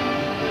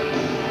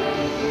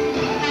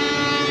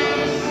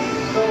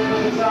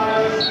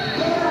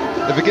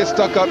 If it gets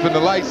stuck up in the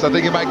lights, I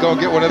think he might go and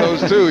get one of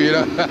those too,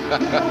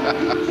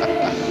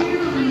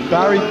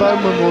 Barry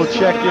Bowman will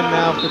check in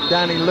now for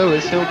Danny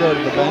Lewis. He'll go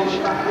to the bench.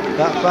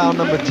 That foul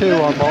number 2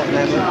 on Martin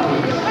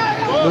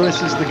Henlon.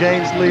 Lewis is the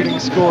game's leading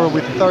scorer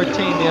with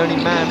 13, the only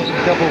man in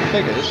double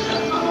figures.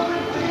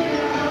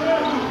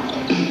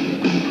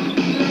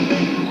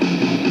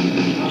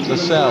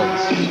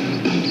 Lascelles.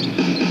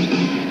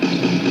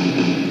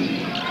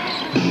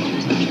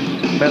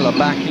 Miller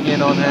backing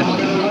in on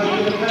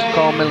Henlon.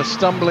 Carl Miller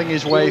stumbling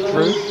his way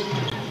through.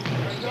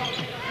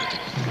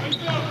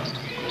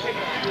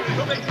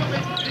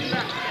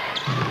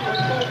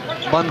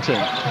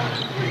 Bunting.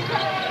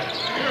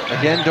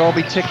 Again,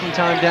 Derby ticking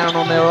time down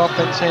on their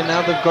offense here.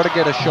 Now they've got to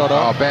get a shot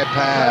off. Oh, bad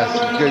pass.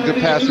 Good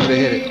pass to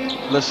hit it.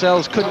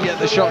 Lascelles couldn't get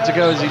the shot to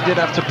go as he did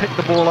have to pick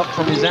the ball up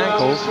from his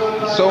ankles.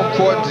 So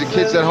important to the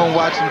kids at home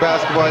watching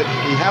basketball.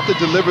 You have to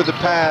deliver the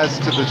pass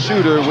to the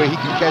shooter where he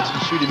can catch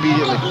and shoot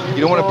immediately.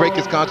 You don't want to break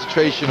his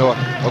concentration or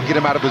get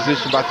him out of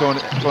position by throwing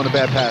a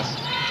bad pass.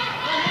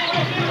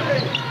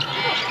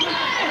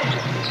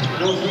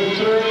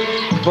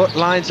 Foot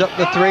lines up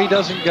the 3,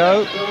 doesn't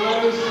go.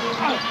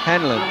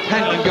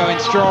 Henlon going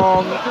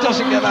strong,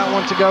 doesn't get that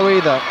one to go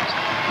either.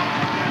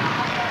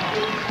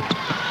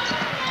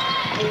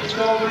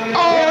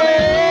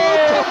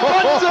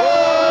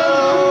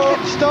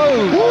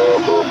 Stone!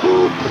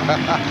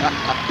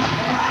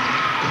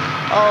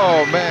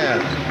 Oh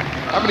man,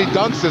 how many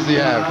dunks does he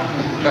have?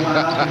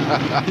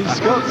 He's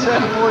got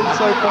 10 points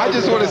so far. I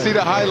just want to see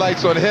the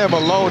highlights on him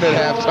alone at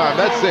halftime,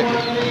 that's it.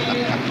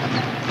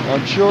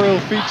 I'm sure he'll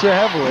feature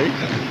heavily.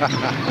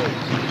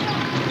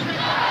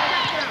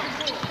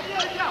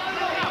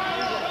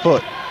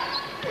 Foot.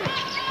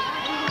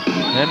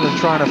 Henlon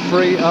trying to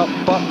free up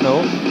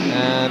Bucknell,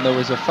 and there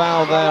was a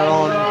foul there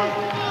on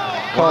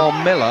Carl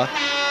Miller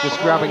just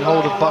grabbing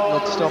hold of Buckner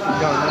to stop him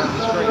going down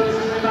the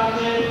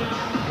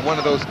street. One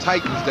of those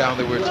titans down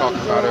that we were talking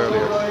about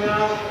earlier.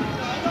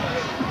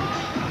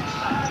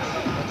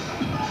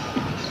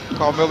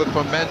 Carl Miller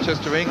from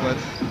Manchester, England,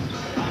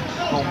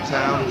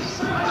 hometown.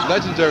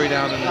 Legendary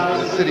down in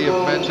the city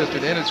of Manchester.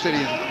 The inner city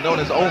is known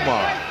as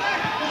Omar.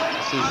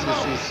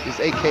 It's his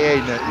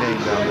AKA name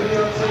down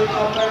there.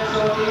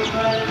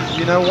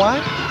 You know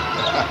why?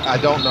 I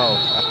don't know.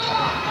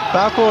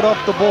 Foul called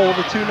off the ball.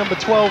 The two number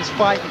 12s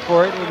fighting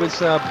for it. It was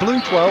blue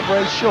 12,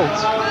 Ray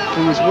Schultz,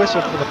 who was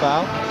whistled for the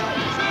foul.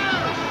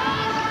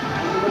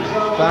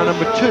 Foul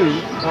number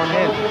 2 on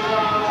him.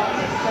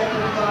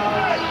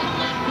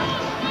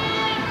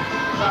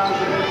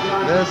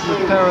 There's the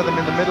pair of them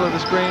in the middle of the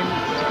screen,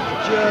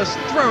 just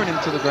throwing him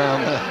to the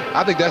ground.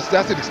 I think that's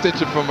an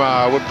extension from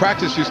what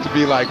practice used to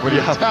be like when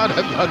you're down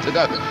at London.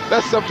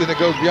 That's something that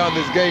goes beyond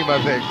this game,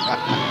 I think.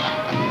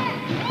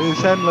 Here's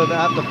Henlon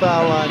at the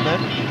foul line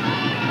then.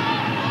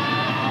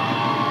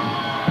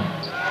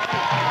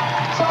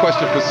 It's a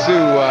question for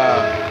Sue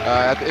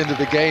at the end of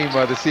the game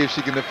to see if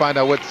she can find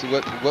out what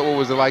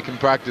was it like in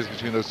practice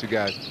between those two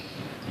guys.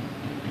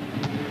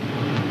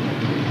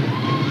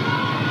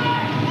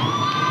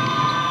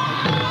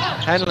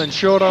 Henlon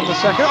short on the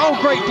second. Oh,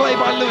 great play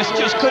by Lewis,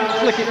 just couldn't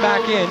flick it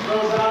back in.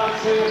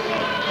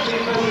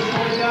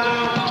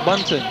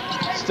 Bunton,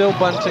 still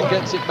Bunton,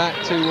 gets it back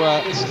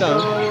to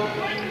Stone.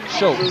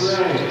 Schultz.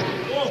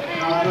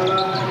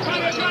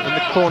 In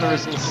the corner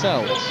is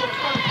Lascelles.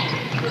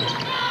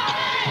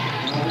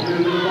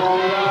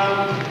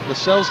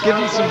 Lascelles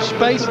giving some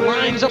space,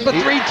 lines up a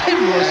 3,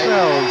 Tim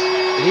Lascelles.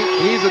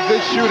 He's a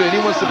good shooter.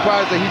 Anyone's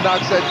surprised that he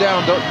knocks that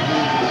down.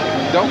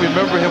 Don't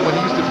remember him when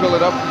he used to fill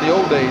it up in the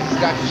old days. He's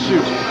got to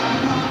shoot.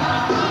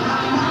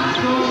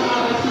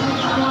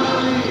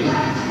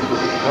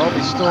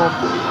 Derby Storm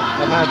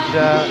have had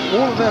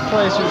all of their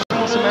players who've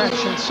seen some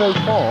action so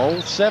far,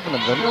 all 7 of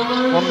them,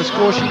 on the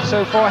score sheet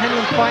so far.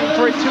 Henlon fighting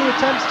for it, 2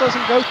 attempts,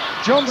 doesn't go.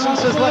 Johnson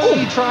says, let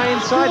me try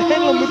inside.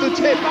 Henlon with the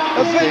tip,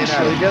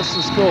 eventually gets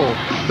the score.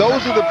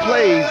 Those are the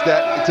plays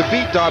that, to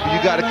beat Derby, you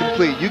got to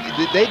complete.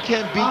 They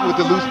can't beat with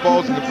the loose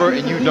balls in the vert,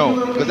 and you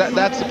don't. Because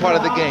that's the part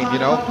of the game, you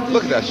know?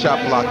 Look at that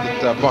shot block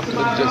that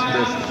Buckner just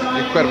missed.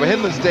 Incredible.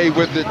 Henlon stayed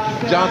with it.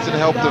 Johnson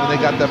helped them, and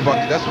they got that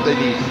bucket. That's what they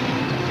need.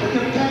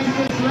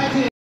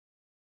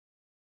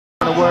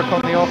 To work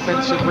on the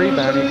offensive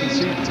rebound. You can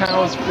see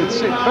Towers, it's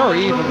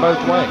very even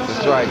both ways.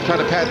 That's right.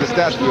 Trying to pad the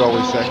stats, we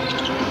always say.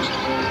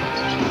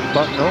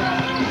 Bucknell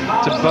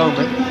to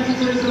Bowman.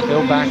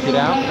 He'll back it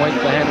out. Wait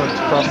for Henlon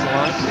to cross the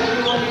line.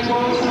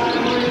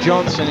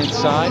 Johnson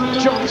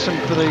inside. Johnson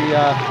for the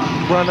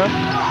runner.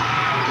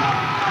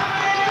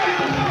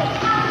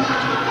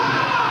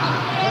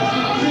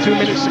 2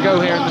 minutes to go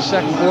here in the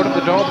second quarter.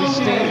 The Derby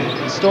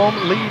Storm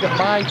lead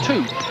by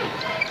 2.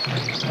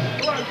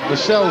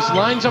 Lascelles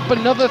lines up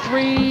another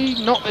 3,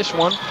 not this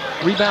one.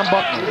 Rebound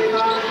Bucknell.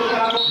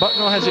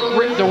 Bucknell has it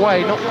ripped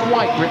away, not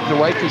quite ripped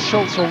away, because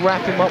Schultz will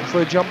wrap him up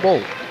for a jump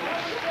ball.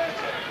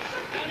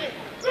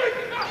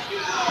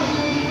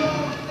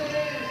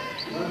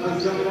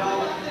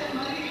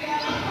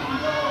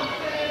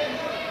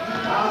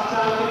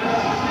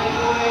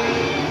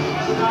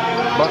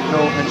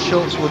 Bucknell and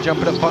Schultz will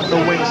jump it up.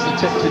 Bucknell wins the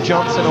tip to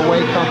Johnson.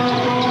 Away comes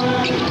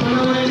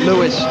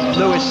Lewis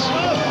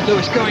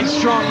going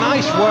strong.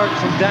 Nice work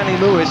from Danny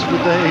Lewis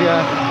with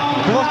the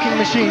blocking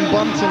machine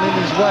Bunton in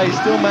his way.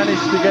 Still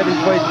managed to get his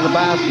way to the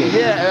basket.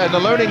 Yeah, and the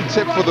learning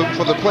tip for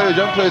the players,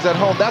 young players at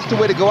home, that's the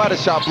way to go out of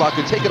shot block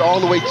and take it all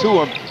the way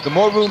to him. The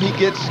more room he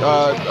gets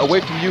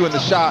away from you in the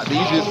shot, the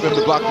easier it's for him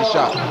to block the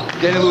shot.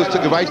 Danny Lewis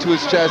took it right to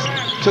his chest,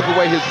 took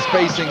away his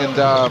spacing, and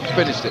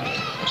finished it.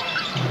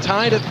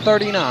 Tied at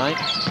 39.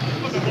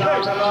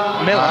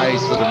 Miller.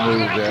 Nice little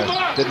move there.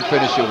 Didn't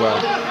finish it well.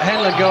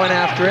 Henlon going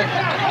after it.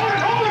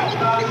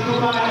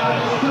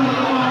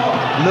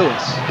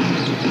 Lewis.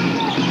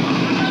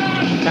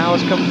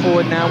 Towers come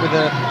forward now with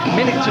a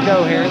minute to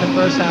go here in the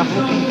first half,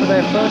 looking for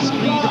their first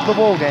lead of the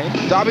ball game.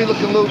 Derby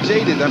looking a little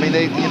jaded. I mean,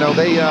 I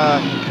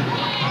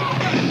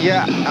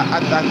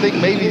think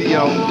maybe,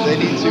 they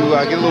need to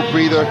get a little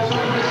breather.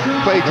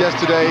 Played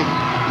yesterday.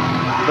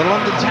 The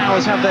London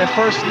Towers have their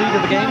first lead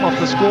of the game off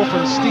the score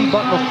from Steve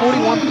Bucknell,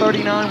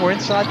 41-39. We're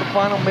inside the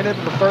final minute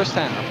of the first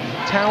half.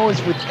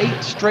 Towers with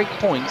 8 straight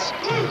points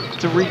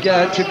to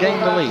gain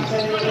the lead.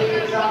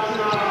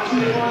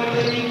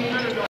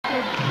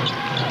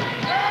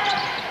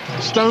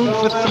 Stone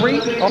for 3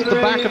 off the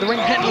back of the ring.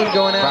 Henlon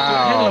going out.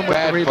 Henlon with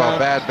the rebound.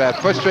 Bad.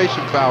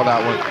 Frustration foul,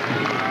 that one.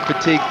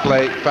 Fatigue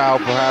play, foul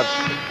perhaps.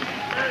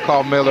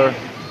 Carl Miller,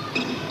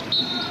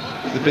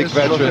 the big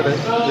veteran.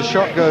 The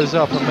shot goes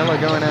up and Miller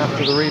going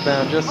after the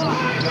rebound, just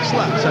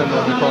slaps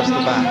Henlon across the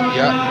back.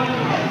 Yeah.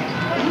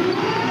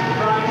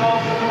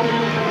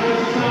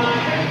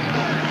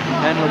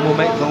 Henlon will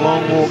make the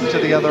long walk to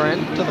the other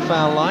end, to the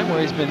foul line, where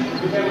he's been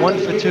 1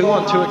 for 2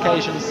 on 2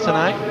 occasions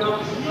tonight.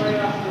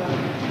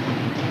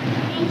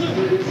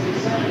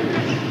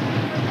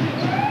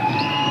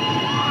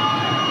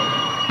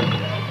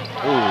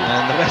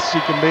 And the best he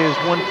can be is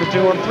 1 for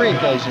 2 on 3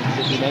 occasions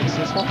if he makes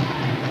this one.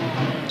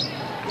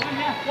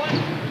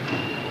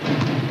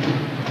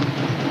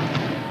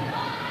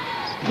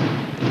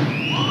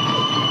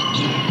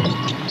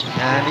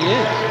 And he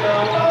is.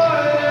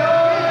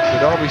 The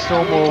Derby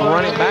Storm will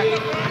run it back.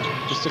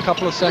 Just a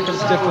couple of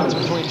seconds difference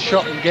between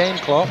shot and game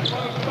clock.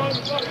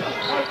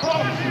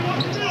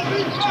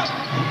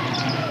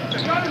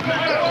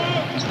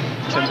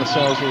 Tim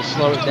Lascelles will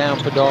slow it down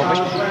for Derby.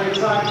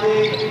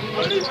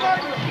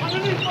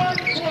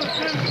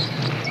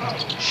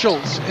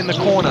 Schultz in the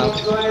corner.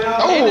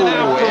 Oh, in and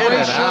out for in Ray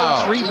and Schultz.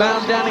 out.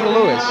 Rebound, Danny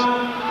Lewis.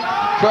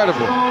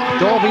 Incredible.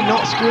 Derby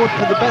not scored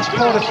for the best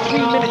part of 3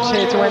 minutes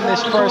here to end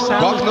this first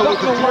half. Bucknell with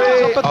the lines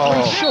three. up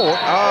at 3 short.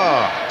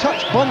 Ah.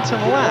 Touch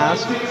Bunton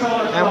last,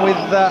 and with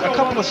a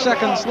couple of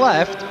seconds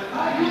left.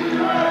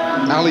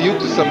 Alley-oop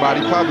to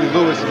somebody, probably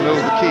Lewis in the middle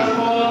of the key.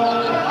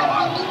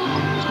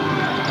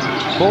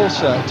 Ball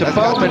set to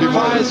Bowman,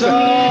 fires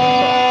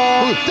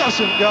up,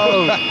 doesn't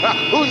go.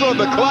 Who's on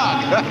the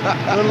clock?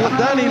 Well,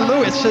 Danny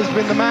Lewis has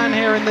been the man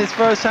here in this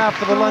first half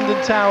for the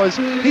London Towers.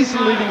 He's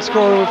the leading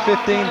scorer with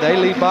 15. They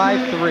lead by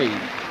 3.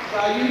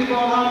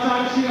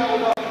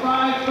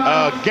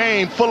 A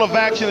game full of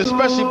action,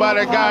 especially by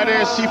that guy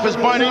there, Cephas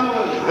Bunting.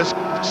 Let's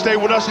stay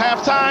with us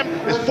halftime.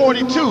 It's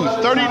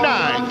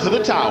 42-39 to the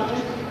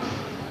Towers.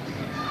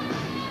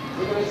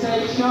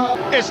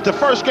 It's the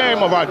first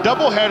game of our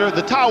doubleheader.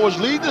 The Towers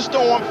lead the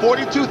Storm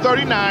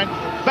 42-39.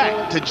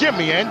 Back to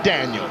Jimmy and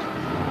Daniel.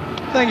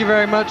 Thank you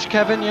very much,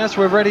 Kevin. Yes,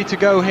 we're ready to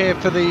go here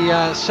for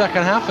the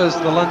second half as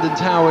the London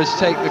Towers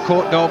take the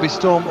court. Derby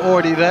Storm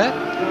already there.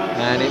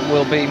 And it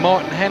will be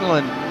Martin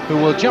Henlon who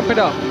will jump it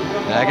up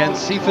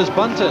against Cephas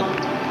Bunton.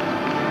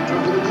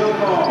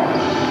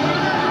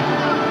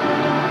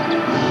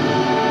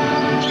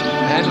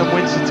 Henlon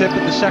wins the tip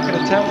at the second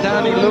attempt.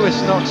 Danny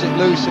Lewis knocks it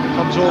loose and it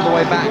comes all the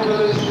way back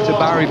to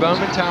Barry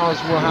Bowman. Towers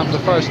will have the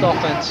first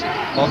offense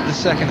of the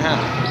second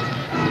half.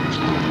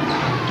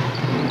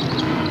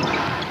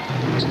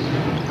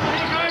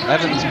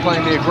 Evans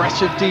playing the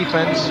aggressive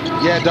defense.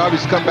 Yeah,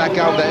 Derby's come back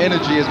out with the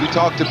energy as we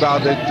talked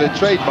about, the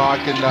trademark,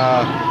 and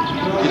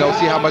you know,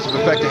 see how much of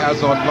effect it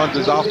has on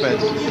London's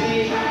offense.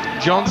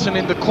 Johnson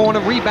in the corner,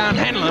 rebound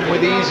Henlon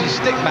with the easy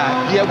stick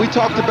back. Yeah, we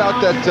talked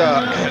about that,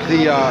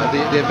 the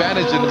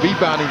advantage in the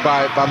rebounding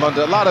by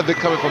London. A lot of it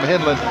coming from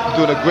Henlon,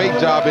 doing a great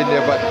job in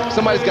there, but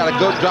somebody's got to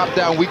go drop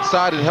down weak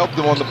side and help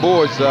them on the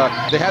boards.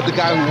 They had the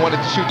guy who wanted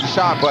to shoot the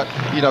shot, but,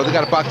 you know, they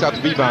got to box out the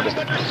rebounder.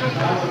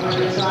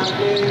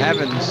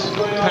 Evans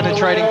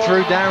penetrating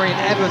through, Darian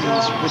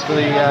Evans with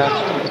the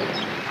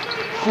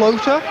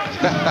floater.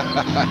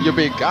 You're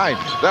being kind.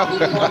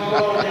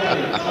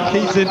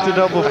 He's into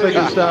double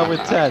figures now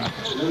with 10.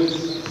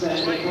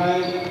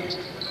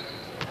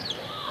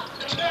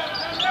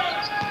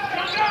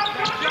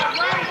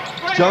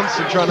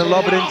 Johnson trying to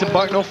lob it into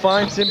Bucknell,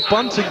 finds him.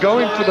 Bunton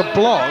going for the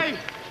block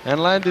and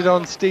landed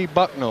on Steve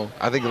Bucknell.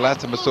 I think the last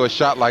time I saw a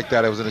shot like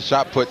that, it was in a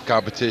shot put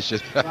competition.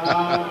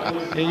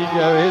 Here you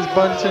go, here's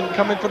Bunton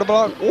coming for the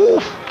block.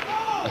 Oof!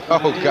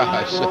 Oh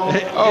gosh. Oh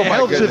it my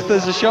helps goodness. if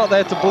there's a shot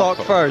there to block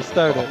first,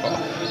 don't it?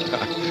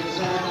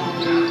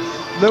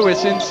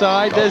 Lewis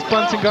inside, there's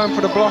Bunton going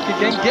for the block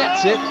again,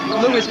 gets it.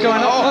 Lewis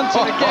going up,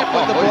 Bunton again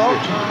with the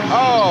block.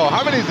 Oh,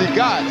 how many has he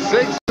got?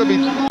 6? I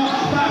mean,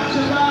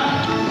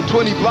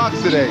 20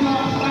 blocks today.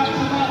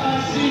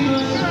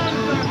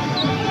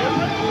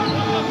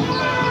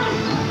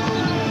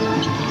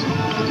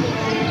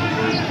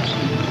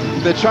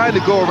 They're trying to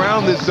go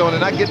around this zone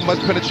and not getting much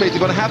penetration. They're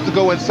going to have to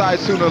go inside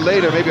sooner or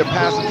later, maybe a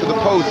pass into the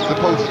post as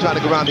opposed to trying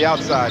to go around the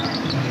outside.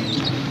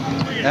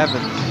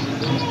 Evans,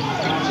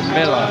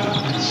 Miller,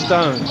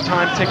 Stone,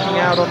 time ticking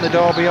out on the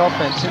Derby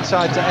offense.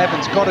 Inside to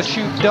Evans, got to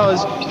shoot,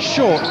 does,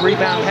 short,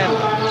 rebound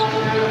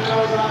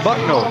Henlon.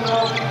 Bucknell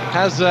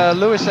has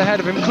Lewis ahead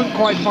of him, couldn't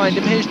quite find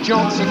him. Here's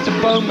Johnson to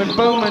Bowman,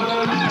 Bowman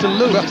to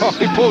Lewis. Oh,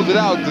 he pulls it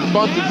out, there's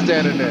Bunton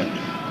standing there.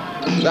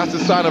 That's a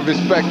sign of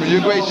respect. When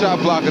you're a great shot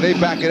blocker, they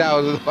back it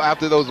out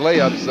after those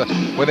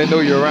layups when they know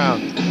you're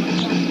around.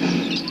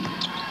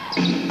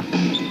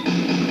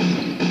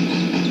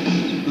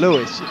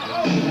 Lewis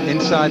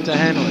inside to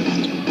Henlon.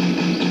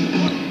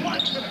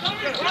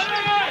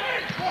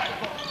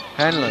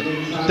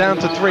 Henlon down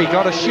to 3,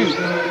 got to shoot.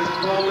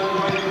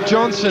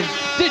 Johnson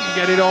didn't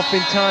get it off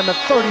in time, a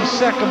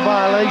 30-second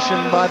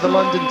violation by the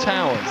London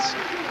Towers.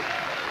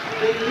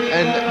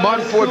 And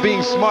Martin Ford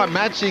being smart,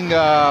 matching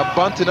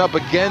Bunton up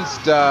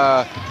against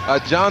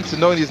Johnson,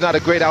 knowing he's not a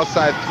great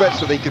outside threat,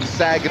 so they can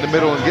sag in the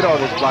middle and get all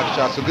those block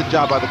shots. So good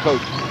job by the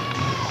coach.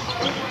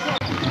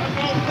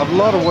 A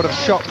lot of what a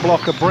shot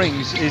blocker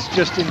brings is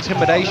just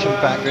intimidation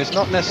factor. It's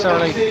not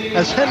necessarily,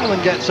 as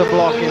Henlon gets a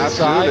block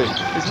inside,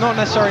 Absolutely. It's not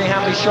necessarily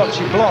how many shots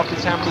you block,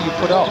 it's how many you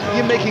put off.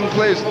 You're making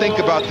players think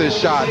about this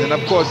shot, and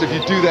of course, if you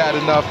do that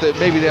enough, that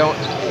maybe they don't,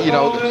 you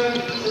know,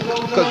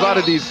 because a lot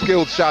of these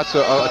skilled shots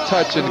are a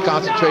touch and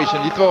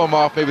concentration. You throw them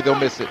off, maybe they'll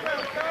miss it.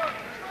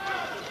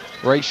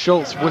 Ray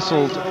Schultz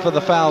whistled for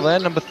the foul there,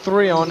 number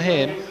 3 on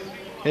him.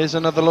 Here's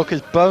another look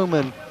as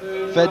Bowman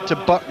fed to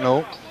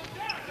Bucknell.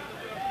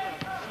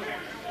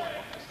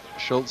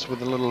 Schultz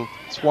with a little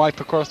swipe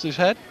across his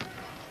head.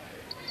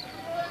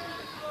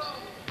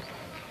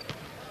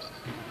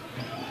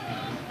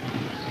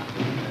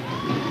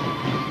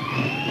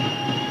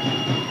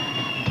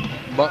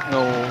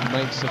 Bucknell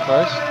makes the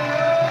first.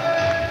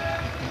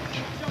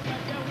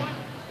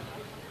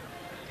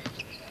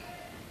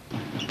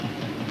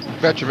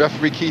 Veteran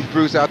referee Keith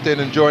Bruce out there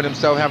and enjoying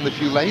himself, having a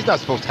few lanes. He's not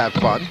supposed to have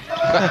fun.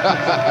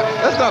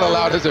 That's not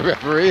allowed as a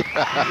referee.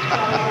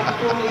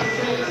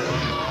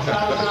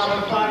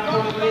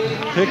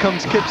 Here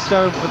comes Kip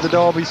Stone for the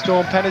Derby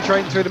Storm,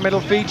 penetrating through the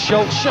middle feed.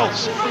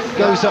 Schultz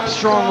goes up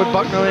strong with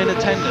Bucknell in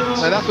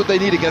attendance. And that's what they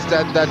need against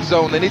that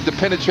zone. They need to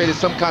penetrate it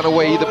some kind of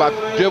way, either by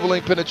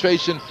dribbling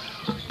penetration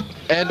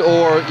and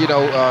or, you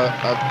know,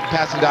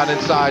 passing down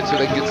inside so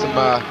they can get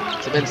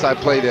some inside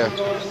play there.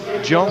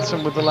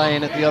 Johnson with the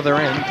lay-in at the other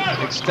end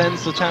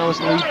extends the Towers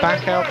lead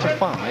back out to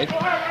 5.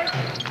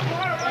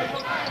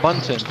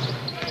 Bunton.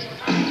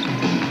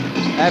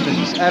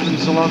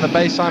 Evans along the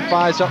baseline,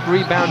 fires up,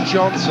 rebound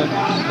Johnson.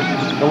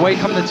 Away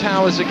come the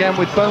Towers again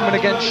with Bowman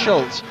against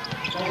Schultz.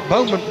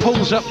 Bowman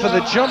pulls up for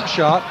the jump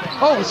shot.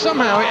 Oh,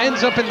 somehow it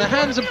ends up in the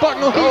hands of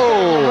Bucknell. He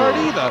Oh. hurt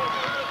either.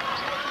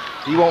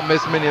 He won't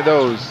miss many of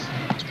those.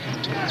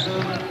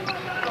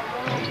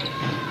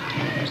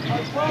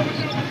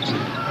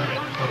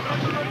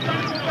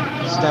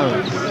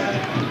 Stone.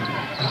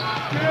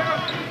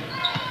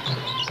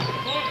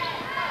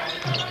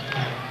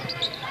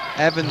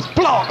 Evans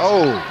blocked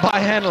by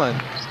Henlon.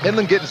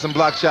 Henlon getting some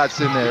block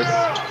shots in there. I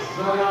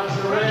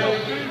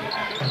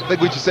think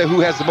we should say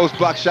who has the most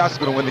block shots is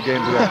going to win the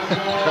game today.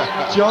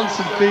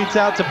 Johnson feeds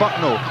out to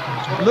Bucknell.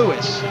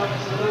 Lewis.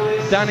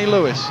 Danny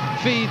Lewis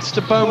feeds to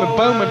Bowman.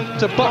 Bowman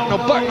to Bucknell.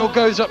 Bucknell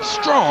goes up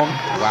strong.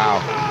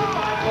 Wow.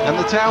 And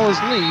the Towers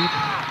lead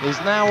is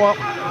now up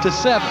to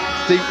 7.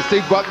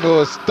 Steve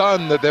Bucknell is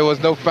stunned that there was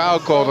no foul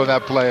called on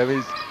that play. I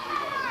mean,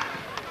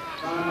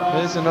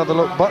 there's another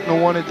look. Bucknell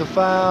wanted the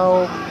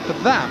foul for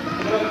that.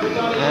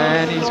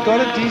 And he's got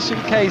a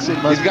decent case, it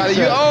must be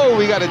said.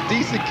 we got a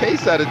decent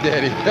case out of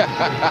Danny.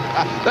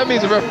 That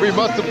means the referee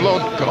must have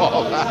blown the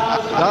call.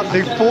 That's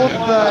the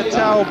 4th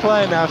Tower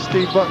player now,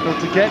 Steve Bucknell,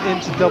 to get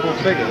into double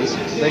figures.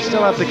 They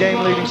still have the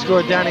game-leading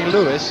scorer, Danny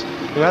Lewis,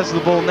 who has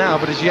the ball now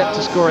but is yet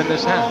to score in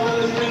this half.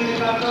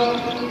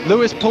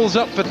 Lewis pulls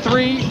up for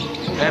 3,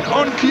 and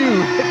on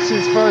cue hits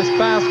his first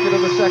basket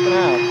of the second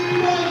half.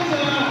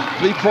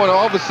 3-pointer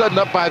all of a sudden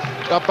up by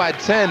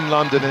 10,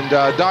 London, and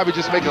Derby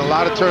just making a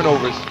lot of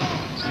turnovers.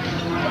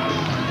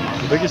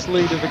 The biggest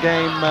lead of the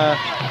game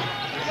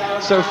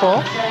so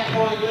far.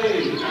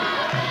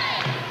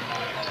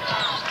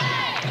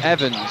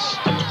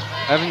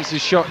 Evans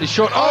is shot.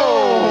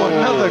 Oh,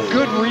 another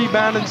good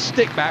rebound and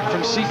stick back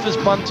from Cephas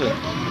Bunton.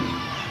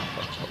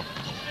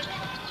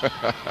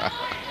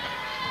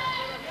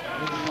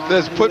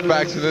 There's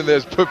putbacks and then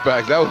there's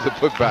putbacks. That was a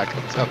putback,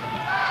 I'm telling you.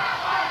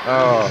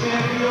 Oh.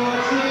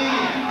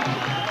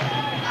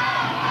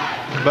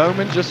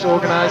 Bowman just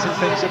organizing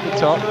things at the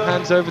top.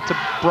 Hands over to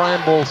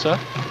Brian Balser.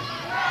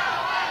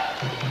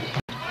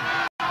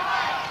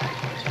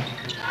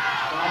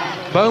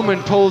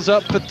 Bowman pulls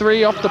up for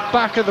 3 off the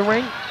back of the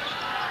ring.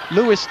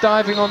 Lewis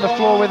diving on the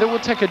floor with it. We'll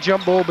take a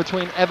jump ball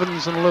between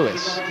Evans and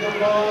Lewis.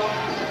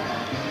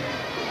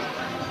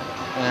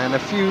 And a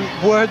few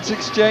words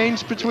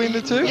exchanged between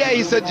the two. Yeah,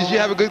 he said, did you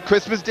have a good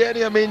Christmas,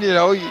 Danny? I mean, you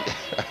know,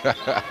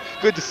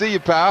 good to see you,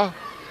 pal.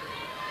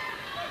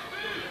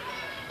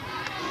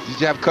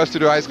 Did you have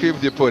custard or ice cream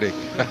with your pudding?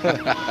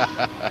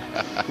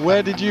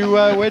 Where'd you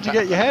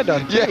get your hair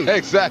done? Yeah,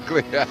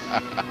 exactly.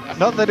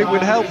 Not that it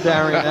would help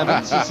Darian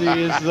Evans, as he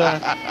is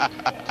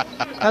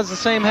has the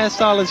same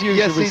hairstyle as you.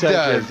 Yes, he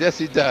does. Yes,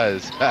 he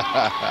does.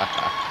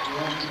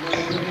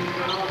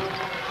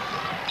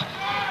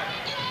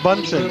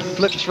 Bunton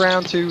flips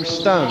round to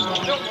Stone.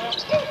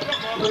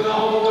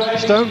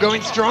 Stone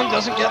going strong,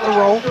 doesn't get the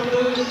roll.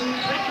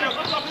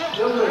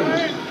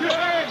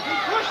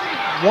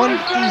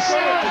 He's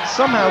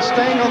somehow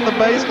staying on the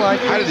baseline.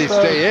 How did he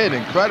stay in?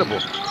 Incredible.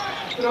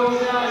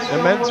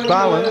 Immense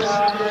balance.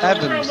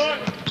 Evans.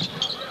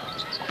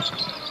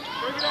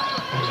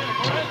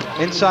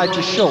 Inside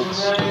to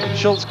Schultz.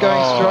 Schultz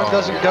going strong,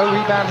 doesn't go.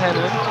 Rebound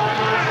Henlon.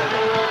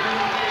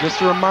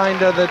 Just a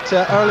reminder that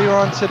earlier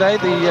on today,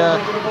 the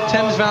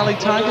Thames Valley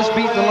Tigers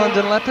beat the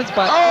London Leopards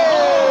by...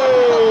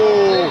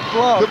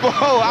 The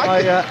ball!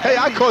 Hey,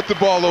 I caught the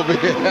ball over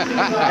here.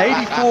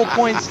 84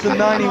 points to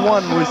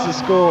 91 was the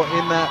score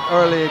in that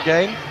earlier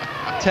game.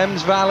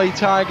 Thames Valley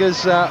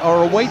Tigers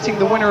are awaiting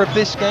the winner of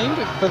this game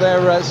for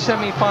their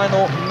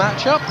semi-final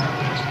matchup.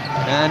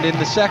 And in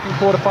the second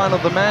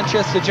quarterfinal, the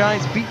Manchester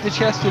Giants beat the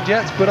Chester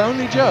Jets, but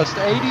only just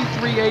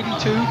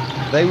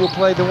 83-82. They will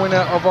play the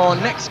winner of our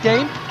next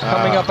game.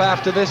 Coming up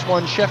after this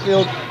one,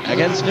 Sheffield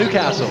against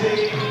Newcastle.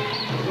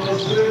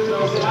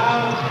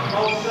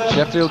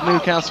 Sheffield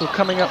Newcastle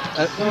coming up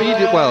a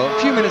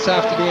few minutes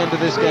after the end of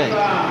this game.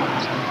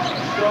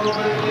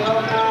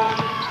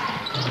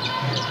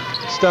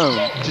 Stone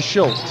to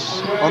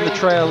Schultz. On the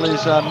trail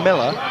is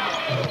Miller.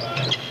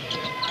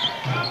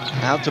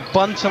 Out to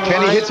Bunton.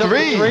 Can he hit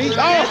three? Oh,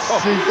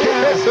 yes, he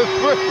can. It's a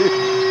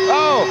three.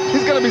 Oh,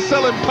 he's going to be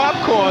selling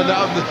popcorn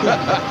out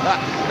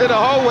in a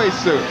hallway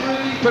soon.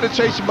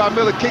 Penetration by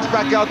Miller, kicks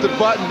back out to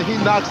Button. He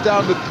knocks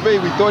down the three.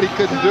 We thought he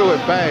couldn't do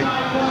it. Bang.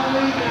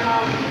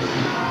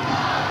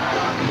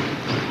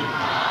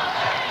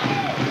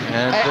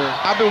 And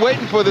I've been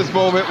waiting for this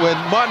moment when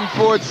Martin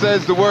Ford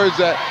says the words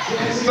that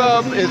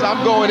sub is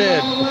I'm going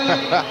in.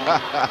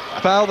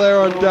 Foul there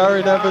on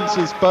Darian Evans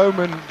as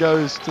Bowman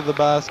goes to the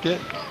basket.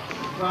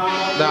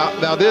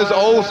 Now there's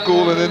old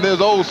school and then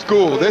there's old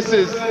school. This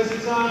is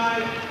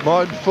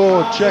Martin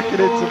Ford checking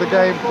into the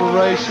game for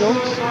Ray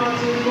Schultz.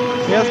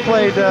 He has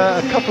played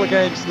a couple of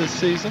games this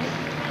season,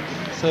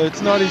 so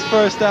it's not his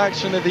first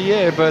action of the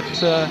year, but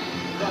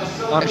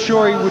I'm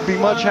sure he would be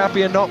much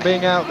happier not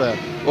being out there.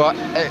 Well,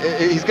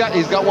 he's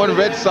got one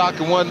red sock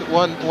and one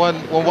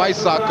white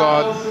sock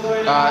on.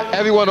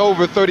 Everyone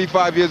over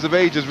 35 years of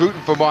age is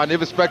rooting for Martin,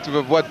 irrespective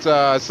of what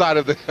side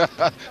of the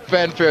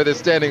fanfare they're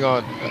standing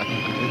on.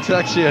 It's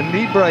actually a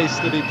knee brace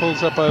that he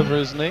pulls up over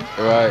his knee.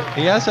 Right.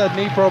 He has had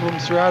knee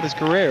problems throughout his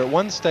career. At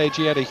one stage,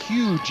 he had a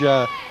huge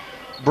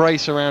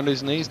brace around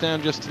his knees,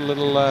 down just a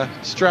little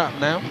strap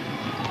now.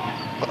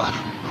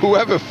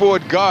 Whoever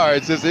Ford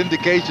guards is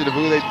indication of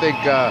who they think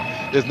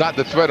is not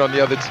the threat on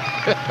the other team.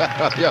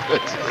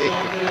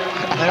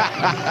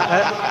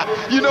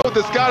 You know what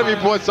the scouting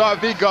reports are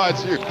if he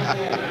guards you.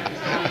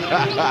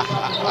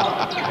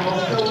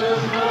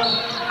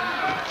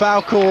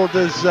 Foul called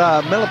as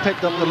Miller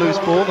picked up the loose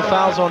ball. The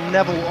foul's on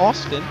Neville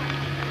Austin.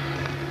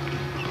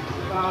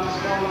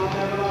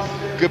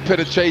 Good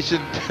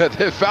penetration.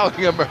 They're fouling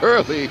him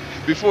early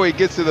before he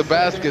gets to the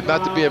basket,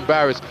 not to be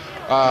embarrassed.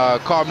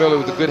 Carl Miller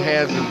with the good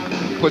hands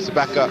and puts it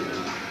back up.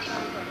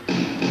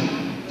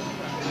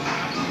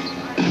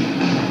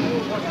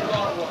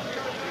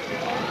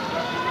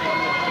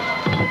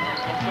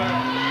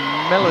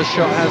 Miller's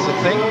shot has a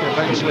thing,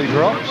 eventually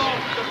drops.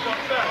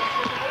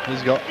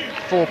 He's got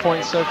 4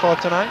 points so far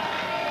tonight.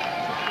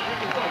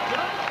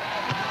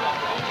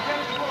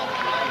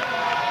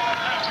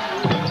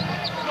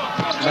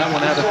 That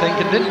one had a think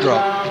and didn't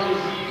drop.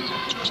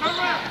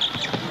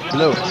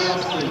 Lewis.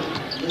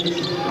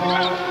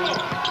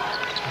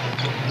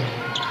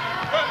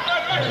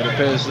 It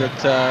appears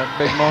that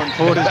Big Martin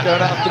Ford is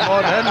going after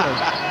Martin Henlon.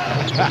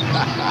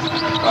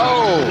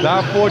 Oh!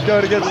 Now Ford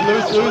going against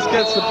Lewis. Lewis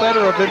gets the better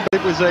of him, but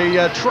it was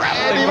a trap.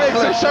 And he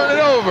makes him turn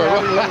it over.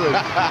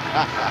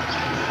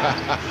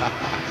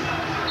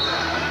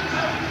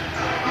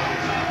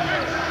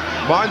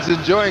 Martin's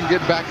enjoying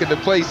getting back into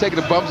play. He's taking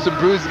the bumps and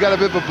bruises. He's got a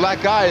bit of a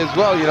black eye as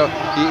well. You know,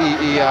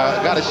 he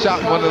got a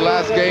shot in one of the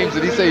last games,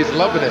 and he says he's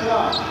loving it.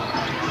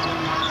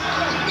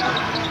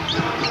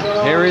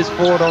 Here is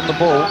Ford on the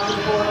ball.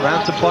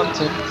 Round to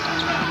Bunton.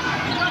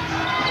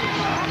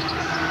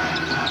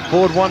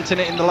 Ford wanting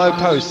it in the low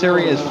post. Here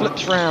he is.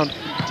 Flips round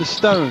to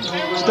Stone.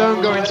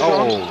 Stone going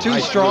strong. Too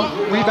nice strong.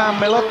 Rebound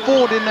Miller.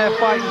 Ford in there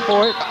fighting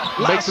for it.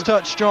 Last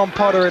touch John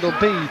Potter. It'll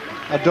be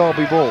a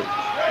Derby ball.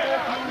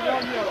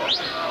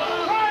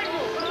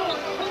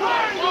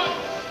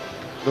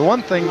 The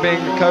one thing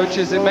being the coach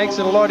is it makes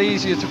it a lot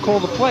easier to call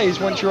the plays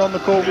once you're on the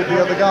court with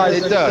the other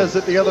guys than it does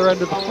at the other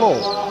end of the floor.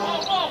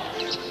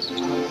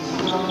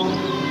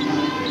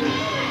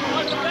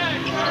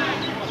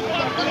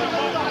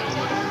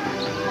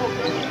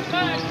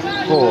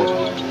 Ford.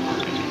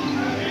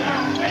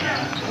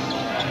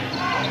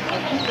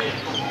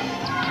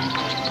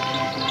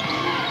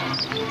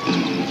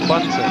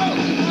 Bunton.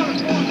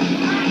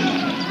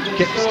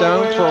 Kip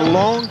Stone for a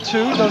long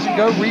two, doesn't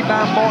go.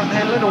 Rebound Martin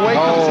Henlon. Away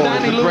comes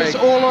Danny Lewis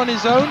all on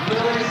his own,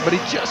 but he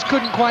just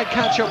couldn't quite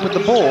catch up with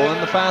the ball,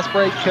 and the fast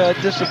break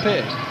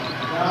disappeared.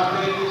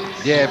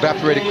 Yeah,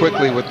 evaporated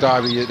quickly with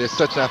Derby. They're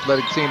such an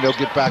athletic team, they'll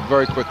get back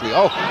very quickly.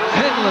 Oh!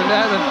 Henlon,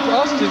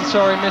 Austin,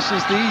 sorry,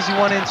 misses the easy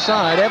one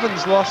inside.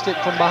 Evans lost it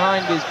from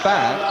behind his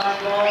back.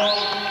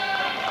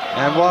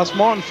 And whilst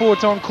Martin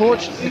Ford's on court,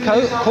 Tim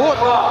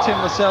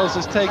Lascelles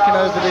has taken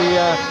over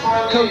the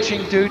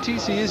coaching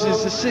duties. He is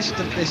his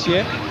assistant this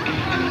year.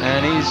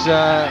 And he's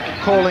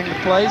calling the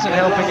plays and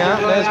helping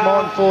out. There's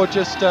Martin Ford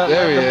just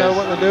letting them know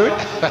what they're doing.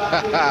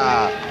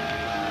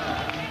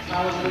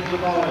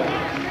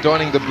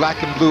 Donning the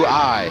black and blue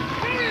eye.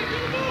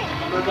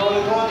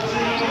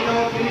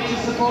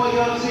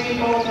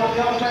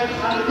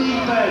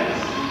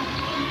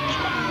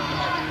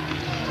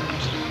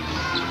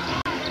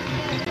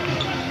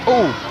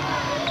 Oh,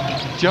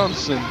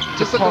 Johnson.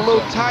 Just look a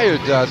little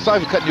tired. Sorry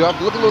for cutting you off.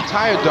 Look a little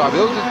tired, Derby.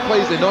 Those are the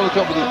plays they normally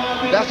come with.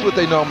 That's what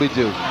they normally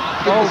do.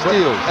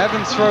 Steals.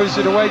 Evans throws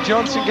it away.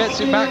 Johnson gets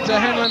it back to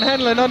Henlon.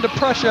 Henlon under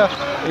pressure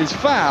is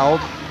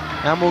fouled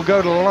and will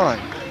go to the line.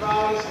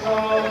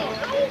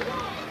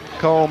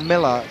 Cole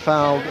Miller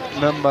fouled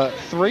number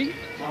 3.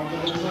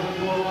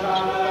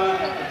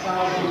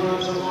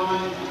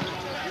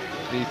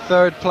 The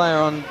third player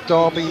on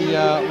Derby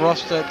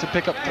roster to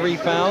pick up 3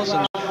 fouls.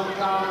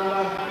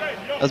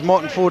 And as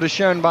Martin Ford has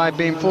shown by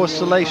being forced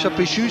to lace up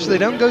his shoes. They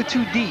don't go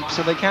too deep,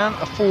 so they can't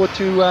afford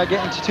to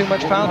get into too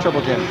much foul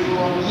trouble, Jim.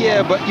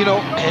 Yeah, but you know,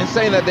 and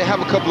saying that, they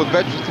have a couple of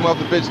veterans come off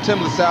the bench.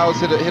 Tim LaSalle's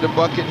hit a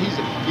bucket. He's,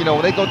 you know,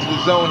 when they go to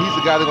the zone, he's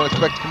the guy they're going to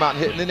expect to come out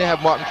and hit. And then they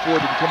have Martin Ford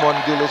who can come on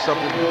and do a little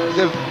something.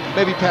 They've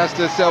maybe past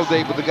their sell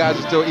date, but the guys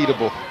are still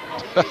eatable.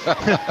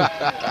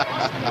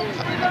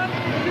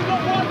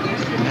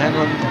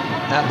 Hanlon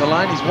at the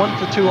line. He's 1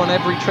 for 2 on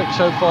every trick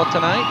so far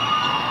tonight.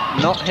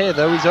 Not here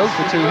though. He's 0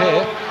 for 2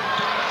 here.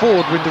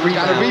 Ford with the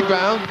rebound. Got a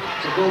rebound.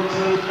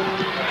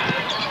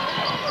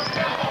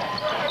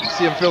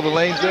 See him fill the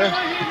lanes there.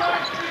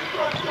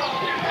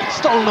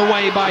 Stolen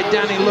away by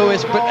Danny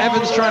Lewis, but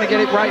Evans trying to get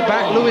it right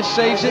back. Lewis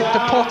saves it to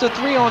Potter.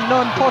 3 on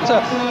none. Potter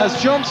has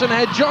Johnson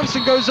ahead.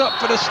 Johnson goes up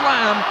for the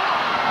slam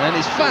and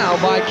is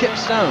fouled by Kip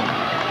Stone.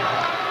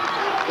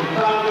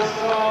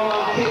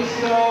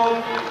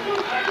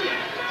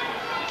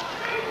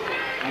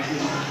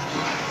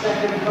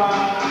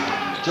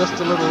 Just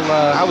a little...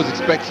 I was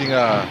expecting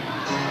a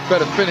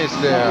better finish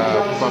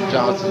there from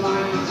Johnson.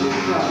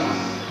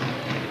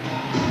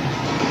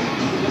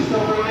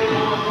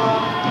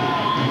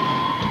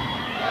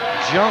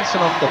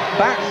 Johnson off the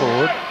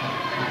backboard.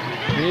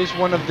 He is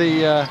one of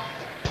the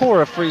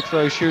poorer free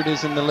throw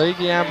shooters in the league.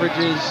 He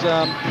averages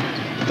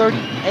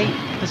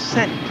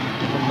 38%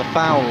 from the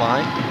foul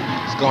line.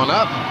 It's gone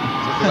up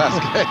since the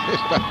last game.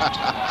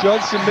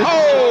 Johnson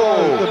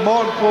misses the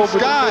Martin Ford with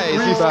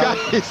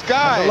the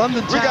skies. The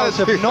London Towers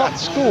have not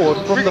scored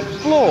from the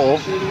floor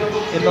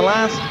in the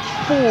last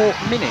 4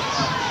 minutes.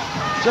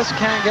 Just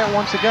can't get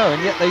one to go,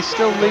 and yet they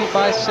still lead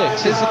by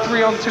 6. Here's a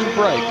 3-on-2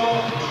 break.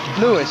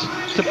 Lewis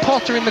to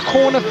Potter in the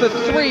corner for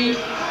 3.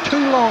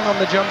 Too long on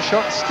the jump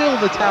shot. Still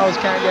the Towers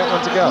can't get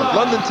one to go.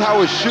 London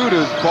Towers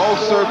shooters,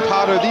 Balser,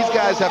 Potter, these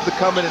guys have to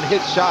come in and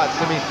hit shots.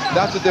 I mean,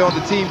 that's what they're on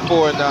the team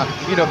for. And,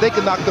 you know, if they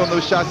can knock down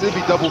those shots, it'd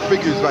be double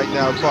figures right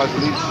now as far as the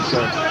lead is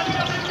concerned.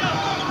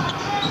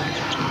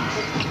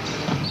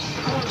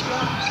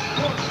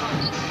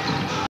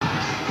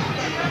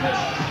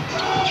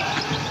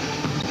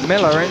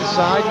 Miller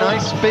inside,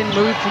 nice spin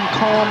move from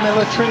Carl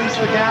Miller, trims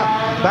the gap,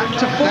 back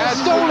to Ford,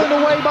 stolen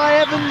away by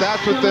Evans.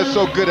 That's what they're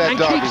so good at, and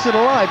keeps it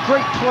alive.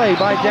 Great play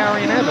by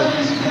Darian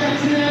Evans.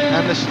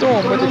 And the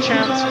Storm with a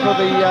chance for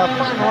the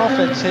final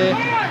offense here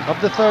of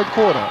the third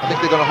quarter. I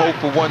think they're going to hold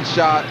for one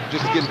shot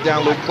just to get it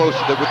down a little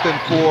closer. They're within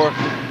 4,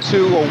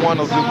 2 or 1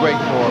 will do great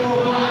for them.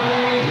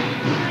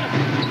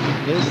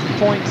 Here's the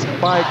points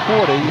by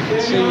quarter. You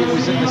can see it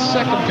was in the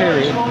second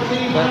period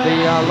that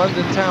the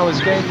London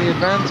Towers gained the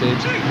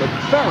advantage, but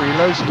very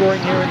low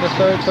scoring here in the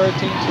third, 13-12.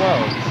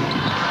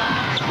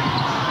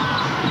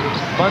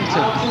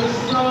 Bunton,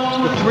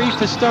 the 3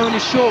 for Stone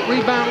is short.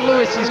 Rebound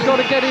Lewis, he's got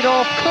to get it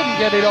off, couldn't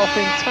get it off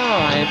in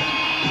time.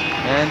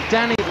 And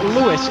Danny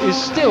Lewis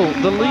is still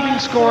the leading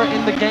scorer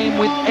in the game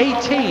with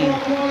 18.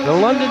 The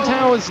London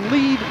Towers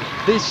lead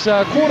this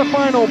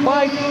quarterfinal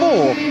by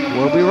 4.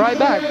 We'll be right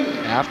back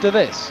after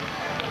this.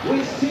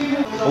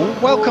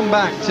 Welcome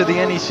back to the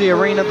NEC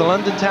Arena. The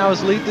London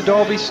Towers lead the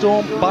Derby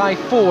Storm by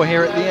 4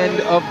 here at the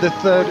end of the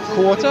third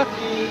quarter.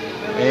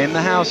 In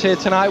the house here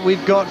tonight,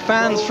 we've got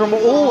fans from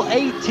all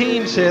 8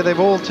 teams here. They've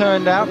all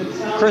turned out.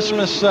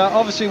 Christmas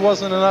obviously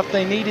wasn't enough.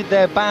 They needed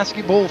their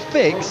basketball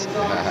fix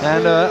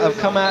and have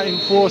come out in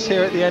force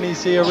here at the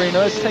NEC Arena.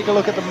 Let's take a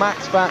look at the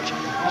max batch.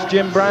 It's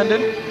Jim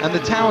Brandon, and the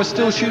Towers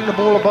still shooting the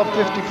ball above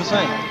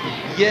 50%.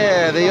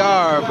 Yeah, they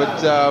are,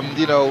 but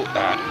you know,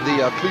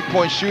 the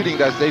three-point shooting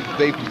that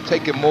they've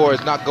taken more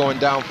is not going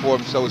down for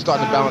them, so it's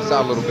starting to balance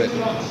out a little bit.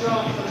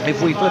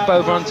 If we flip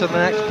over onto the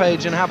next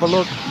page and have a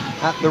look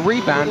at the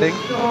rebounding,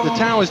 the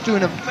Towers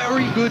doing a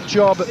very good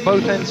job at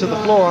both ends of the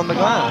floor on the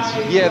glass.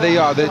 Yeah, they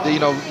are. You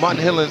know,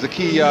 Martin Hillen's a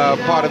key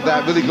part of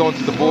that, really going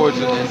to the boards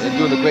and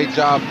doing a great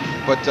job.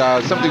 But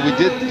something we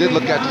did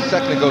look at just a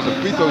second ago is the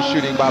free throw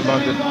shooting by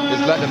London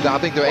is letting them down. I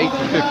think they're 8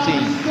 for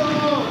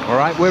 15. All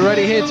right, we're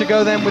ready here to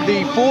go then with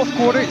the fourth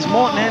quarter. It's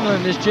Martin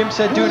Henlon, as Jim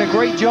said, doing a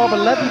great job.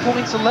 11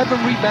 points,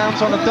 11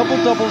 rebounds on a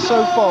double-double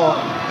so far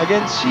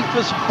against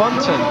Cephas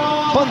Bunton.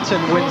 Bunton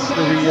wins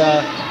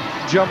the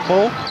jump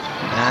ball,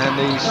 and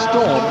the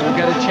Storm will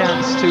get a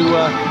chance to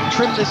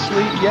trim this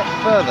lead yet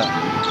further.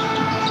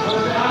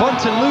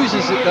 Bunton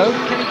loses it though.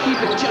 Can he keep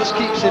it? Just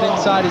keeps it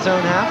inside his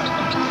own half.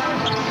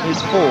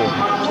 Here's 4.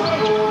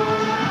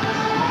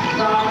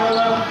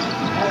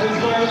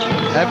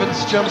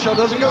 Evans' jump shot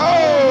doesn't go.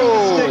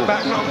 Oh! Stick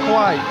back, not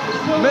quite.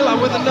 Miller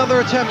with another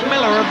attempt.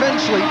 Miller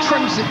eventually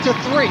trims it to 2.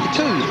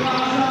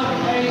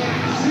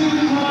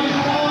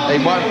 Hey,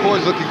 Martin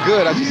Ford's looking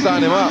good. I should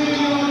sign him up.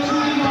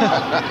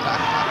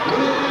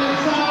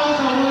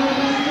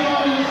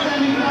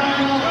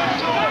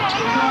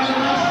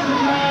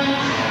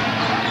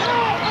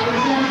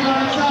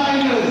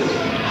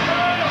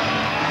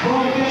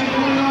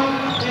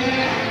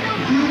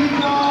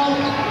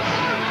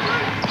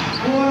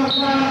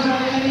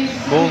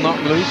 Ball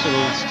knocked loose, it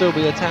will still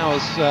be a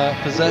Towers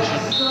possession.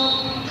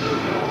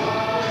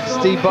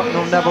 Steve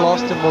Bucknell, Neville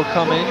Austin will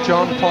come in.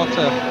 John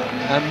Potter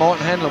and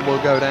Martin Henlon will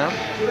go down.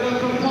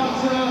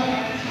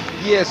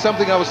 Yeah,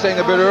 something I was saying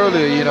a bit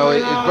earlier, you know,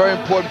 it's very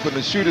important for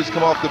the shooters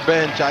come off the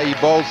bench, i.e.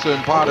 Bolser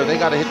and Potter. They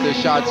got to hit their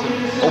shots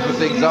and open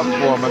things up for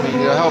them. I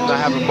mean, it'll help not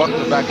having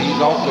Buckner back.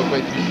 He's also a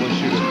great three-point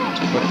shooter,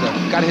 but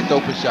got to hit the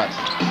open shots.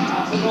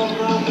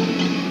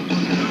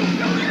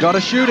 Got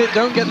to shoot it,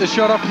 don't get the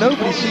shot off.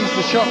 Nobody sees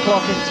the shot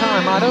clock in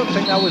time. I don't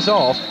think that was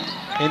off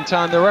in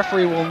time. The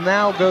referee will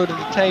now go to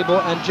the table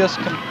and just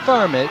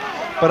confirm it.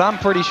 But I'm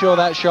pretty sure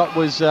that shot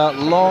was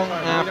long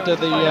after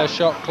the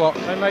shot clock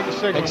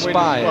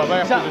expired.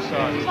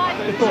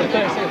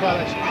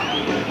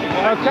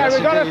 Okay,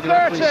 we got a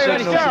 30.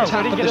 Signals a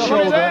tap of the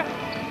shoulder.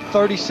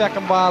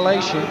 30-second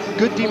violation.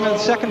 Good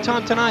defense. Second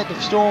time tonight, the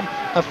Storm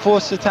have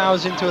forced the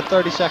Towers into a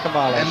 30-second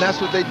violation. And that's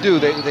what they do.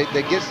 They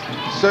get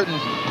certain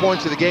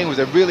points of the game where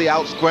they really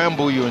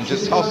out-scramble you and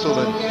just hustle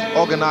and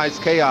organize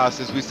chaos,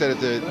 as we said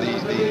at the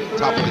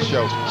top of the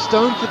show.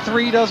 Stone for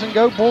three doesn't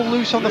go. Ball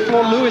loose on the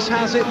floor. Lewis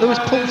has it. Lewis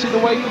pulls it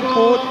away from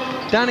court.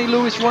 Danny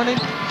Lewis running.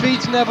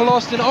 Feeds Neville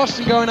Austin.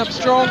 Austin going up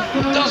strong.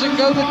 Doesn't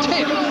go. The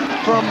tip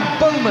from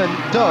Bowman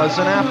does.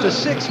 And after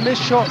 6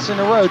 missed shots in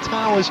a row,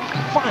 Towers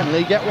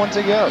finally get one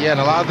to go. Yeah, and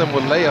a lot of them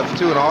were layups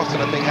too. And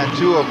Austin, I think, had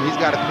 2 of them. He's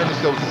got to finish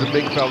those as a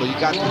big fella. You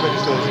got to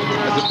finish those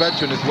as a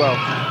veteran as well.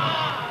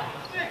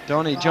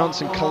 Donnie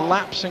Johnson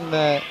collapsing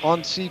there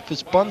on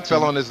Cephas Bunton.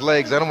 Fell on his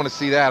legs. I don't want to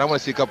see that. I want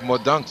to see a couple more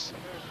dunks.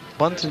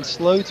 Bunton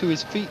slow to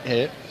his feet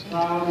here.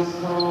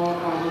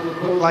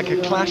 Looked like a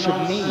clash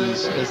of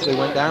knees as they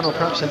went down, or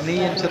perhaps a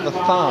knee into the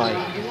thigh.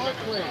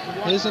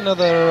 Here's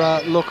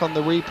another look on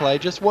the replay.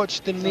 Just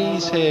watch the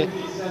knees here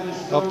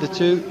of the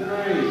two.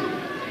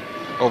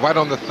 Oh, right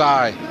on the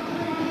thigh.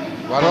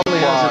 Right Probably on the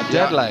quad. has a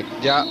dead leg.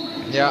 Yeah.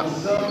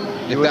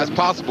 If that's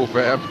possible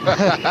for him.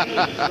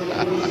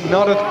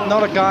 Not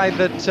a guy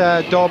that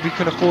Derby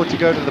can afford to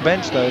go to the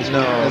bench, though, isn't it?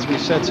 As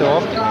we've said so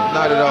often.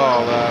 Not at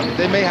all.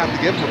 They may have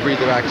to give him a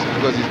breather action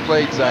because he's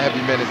played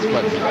heavy minutes,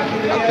 but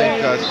I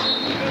think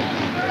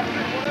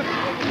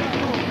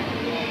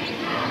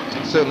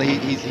certainly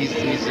he's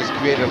just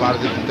created a lot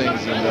of different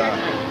things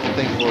and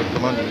things for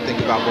London to think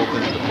about both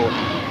ends of the court.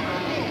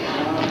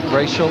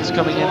 Ray Schultz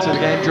coming into the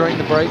game during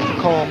the break for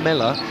Carl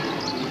Miller.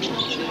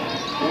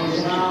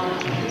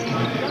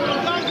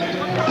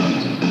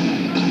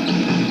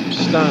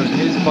 Stone,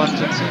 his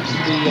Bunton seems to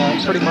be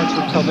pretty much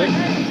recovered.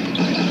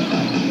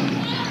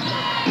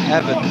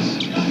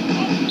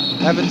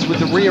 Evans with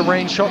the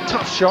rearranged shot,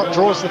 tough shot,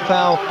 draws the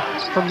foul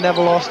from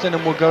Neville Austin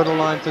and will go to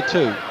line for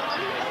 2.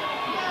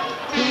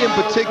 He in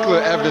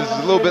particular, Evans, is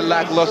a little bit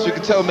lackluster. You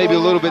can tell maybe a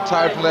little bit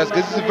tired from last,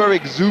 because he's a very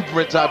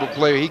exuberant type of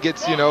player. He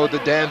gets, you know, the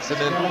dancing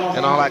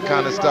and all that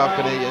kind of stuff,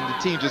 and the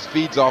team just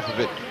feeds off of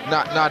it.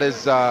 Not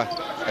as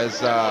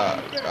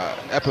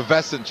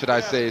effervescent, should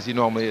I say, as he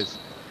normally is.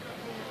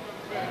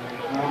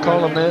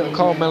 Carl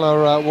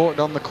Miller walked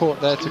on the court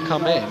there to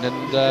come in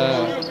and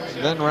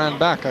then ran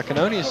back. I can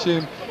only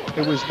assume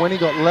it was when he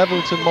got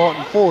level to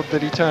Martin Ford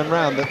that he turned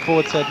around, that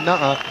Ford said,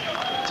 "Nuh-uh,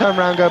 turn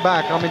around, go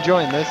back, I'm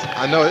enjoying this."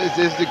 I know, it's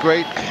a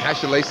great, I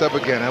should lace up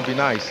again, that'd be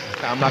nice.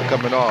 I'm not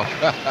coming off.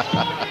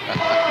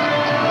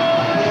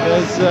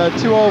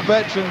 There's 2 old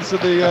veterans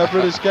of the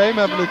British game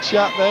having a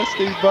chat there,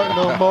 Steve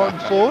Bucknell and Martin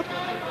Ford.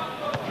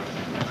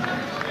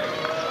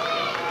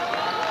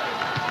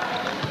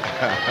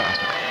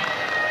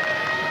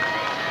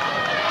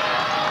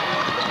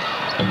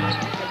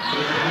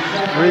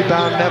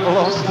 Rebound, Neville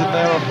Austin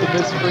there off the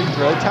missed free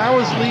throw.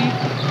 Towers lead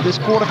this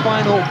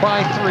quarterfinal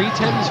by 3.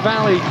 Thames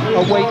Valley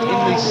await in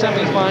the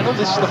semi-final.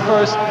 This is the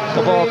first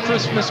of our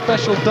Christmas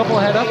special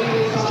doubleheader.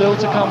 Still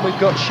to come, we've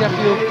got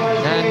Sheffield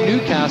and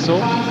Newcastle.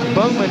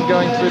 Bowman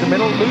going through the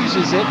middle,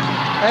 loses it.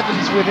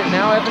 Evans with it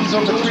now. Evans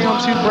on the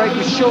 3-on-2 break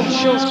with Schultz.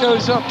 Schultz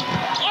goes up.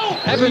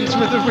 Evans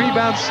with the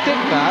rebound, stick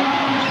back,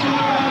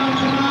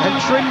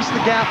 and trims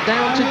the gap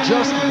down to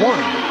just 1.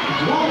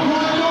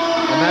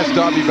 And that's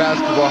Derby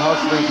basketball,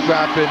 hustling,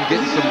 scrapping,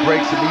 getting some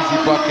breaks and easy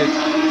buckets.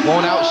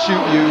 Won't outshoot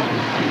you,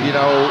 you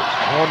know,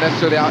 won't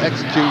necessarily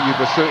out-execute you,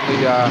 but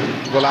certainly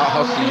will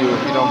out-hustle you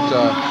if you don't...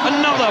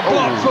 Another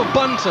block for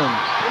Bunton.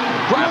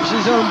 Grabs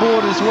his own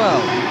board as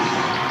well.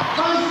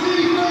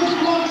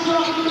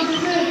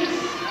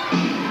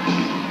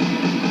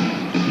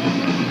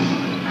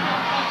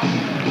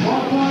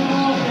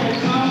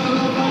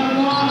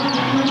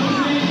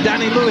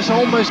 Danny Lewis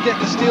almost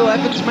getting the steal.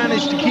 Evans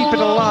managed to keep it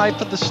alive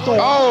for the Storm.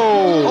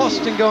 Oh!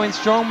 Austin going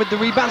strong with the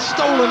rebound.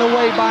 Stolen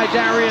away by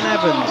Darian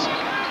Evans.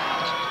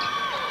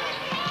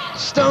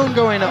 Stone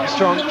going up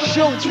strong.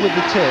 Schultz with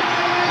the tip.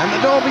 And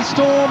the Derby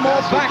Storm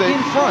are back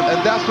in front.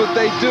 And that's what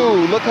they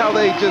do. Look how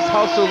they just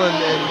hustle and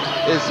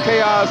it's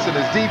chaos and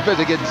his defense.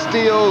 They get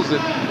steals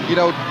and, you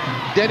know,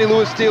 Danny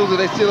Lewis steals and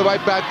they steal it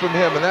right back from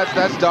him. And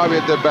that's Derby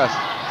at their best.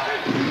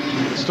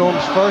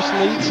 Storm's first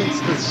lead since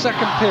the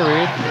second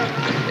period.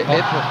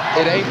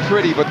 It ain't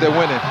pretty, but they're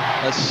winning.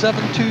 A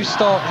 7-2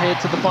 start here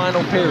to the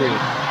final period.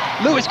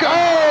 Lewis goes.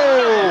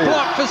 Oh!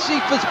 Block for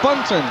Cephas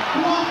Bunton.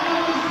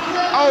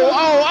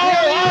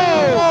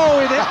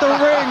 Oh, it hit the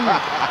ring.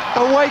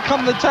 Away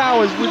come the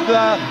Towers with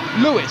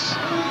Lewis.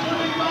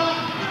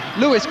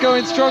 Lewis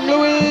going strong.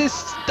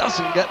 Lewis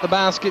doesn't get the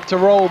basket to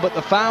roll, but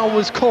the foul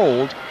was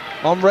called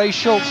on Ray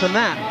Schultz, and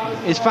that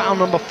is foul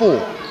number 4.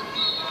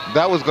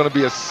 That was going to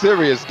be a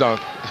serious dunk.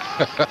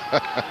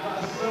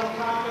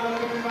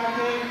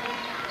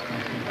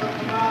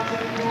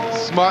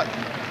 Smart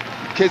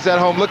kids at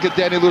home. Look at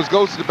Danny Lewis.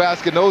 Goes to the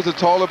basket, knows the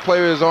taller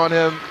player is on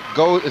him.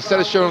 Goes, instead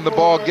of showing him the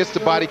ball, gets the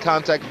body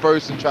contact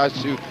first and tries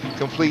to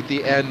complete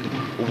the end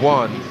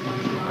one.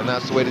 And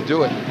that's the way to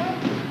do it.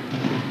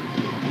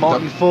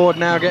 Martin Ford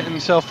now getting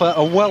himself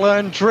a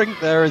well-earned drink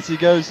there as he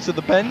goes to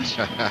the bench.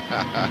 3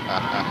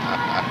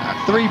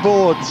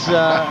 boards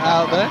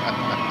out there.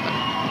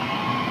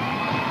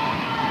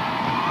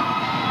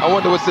 I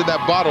wonder what's in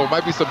that bottle.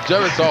 Might be some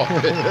Geritol.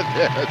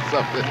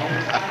 Something.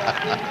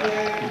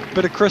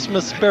 Bit of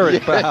Christmas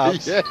spirit,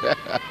 perhaps. Yeah.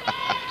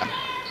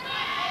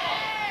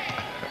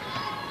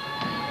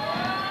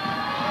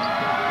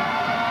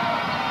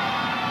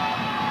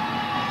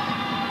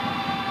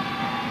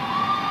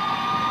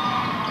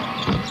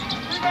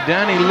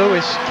 Danny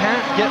Lewis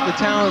can't get the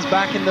Towers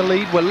back in the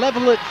lead. We're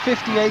level at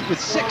 58 with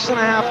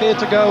 6.5 here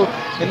to go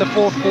in the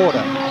 4th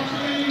quarter.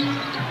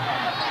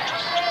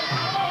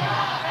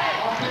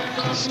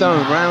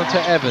 Stone round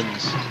to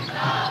Evans.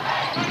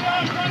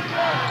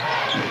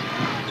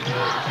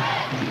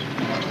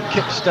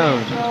 Kip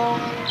Stone.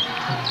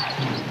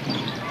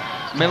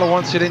 Miller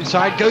wants it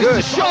inside, goes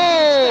to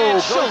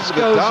Schultz. Schultz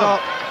goes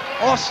up.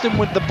 Austin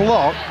with the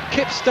block.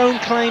 Kip Stone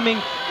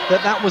claiming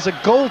that was a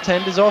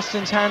goaltend as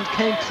Austin's hand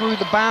came through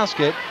the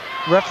basket.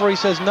 Referee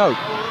says no.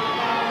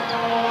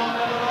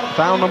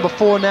 Foul number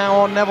 4 now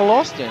on Neville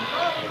Austin.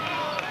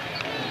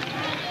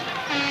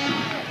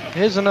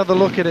 Here's another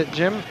look at it,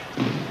 Jim.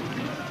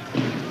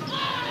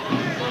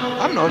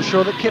 I'm not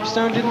sure that Kip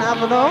Stone didn't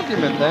have an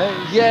argument there.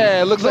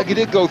 Yeah, it looks like he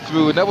did go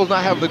through, and Neville's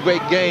not having a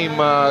great game.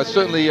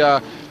 Certainly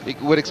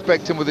would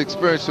expect him with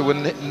experience. So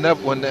when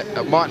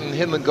Martin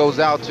Hinland goes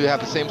out to have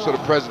the same sort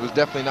of presence, was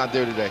definitely not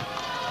there today.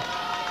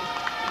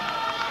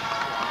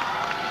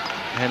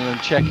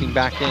 Henlon checking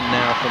back in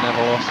now for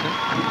Neville Austin.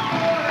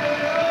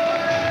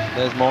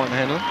 There's Martin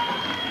Henlon.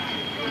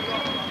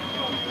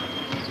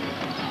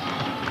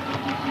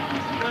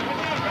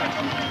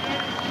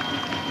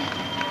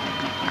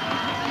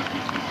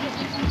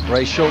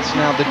 Ray Schultz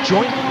now the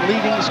joint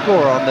leading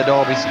scorer on the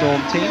Derby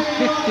Storm team.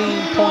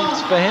 15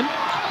 points for him.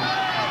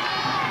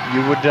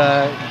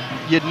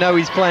 You'd know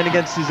he's playing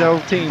against his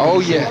old team. Oh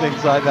yeah,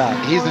 things like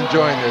that. He's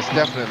enjoying this,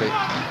 definitely.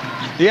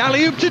 The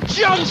alley-oop to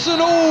Johnson,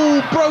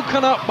 oh,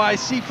 broken up by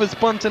Cephas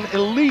Bunton,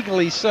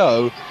 illegally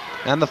so,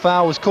 and the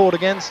foul was called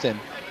against him.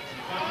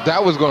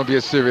 That was going to be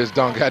a serious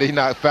dunk had he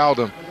not fouled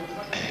him.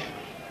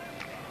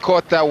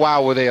 Caught that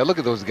while we're there. Look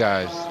at those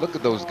guys. Look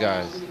at those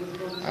guys.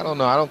 I don't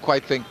know. I don't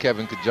quite think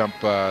Kevin could jump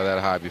that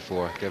high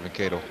before, Kevin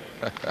Cato.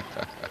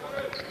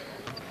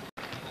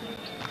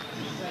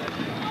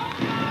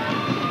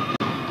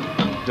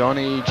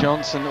 Donnie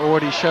Johnson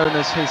already shown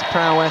us his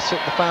prowess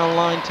at the foul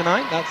line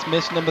tonight. That's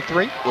miss number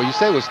 3. Well, you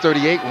say it was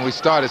 38 when we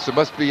started, so it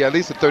must be at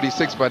least a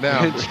 36 by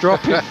now. It's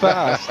dropping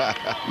fast.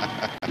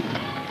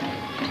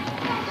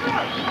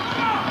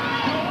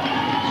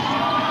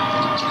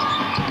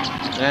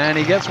 And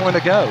he gets one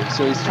to go,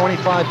 so he's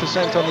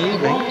 25% on the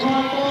evening.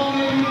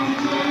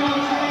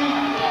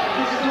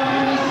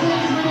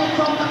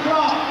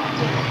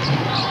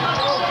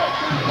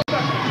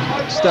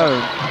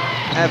 Stone,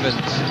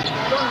 Evans.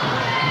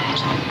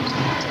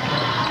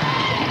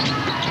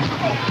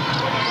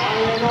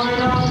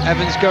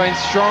 Evans going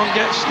strong,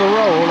 gets the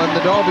roll, and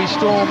the Derby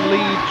Storm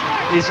lead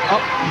is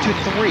up to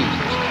 3.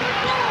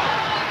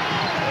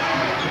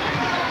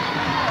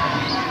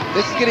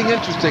 This is getting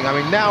interesting. I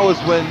mean, now is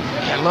when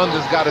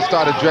London's got to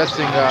start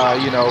addressing,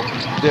 you know,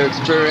 their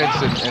experience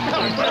and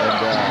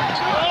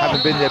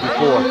haven't been there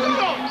before.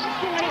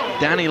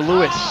 Danny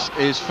Lewis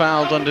is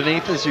fouled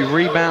underneath as he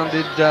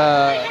rebounded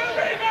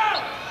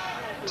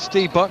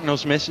Steve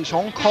Bucknell's miss. It's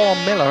on Carl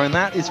Miller, and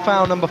that is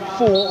foul number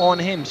 4 on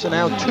him. So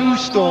now 2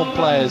 Storm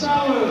players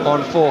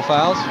on 4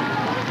 fouls.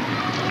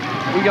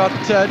 We got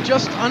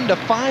just under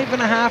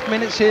 5.5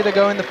 minutes here to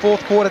go in the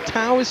 4th quarter.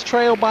 Towers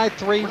trail by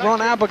 3. Ron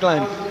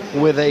Aberglen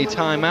with a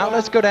timeout.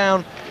 Let's go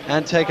down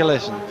and take a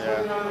listen.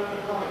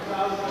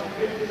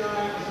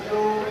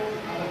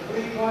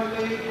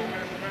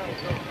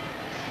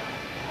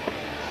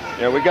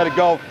 Yeah, we got to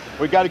go.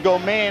 We got to go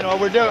man. All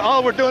we're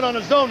doing on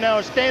the zone now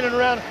is standing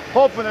around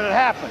hoping that it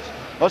happens.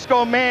 Let's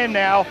go man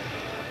now,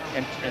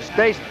 and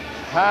stay.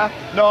 Huh?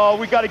 No,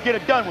 we got to get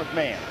it done with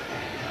man.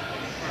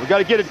 We got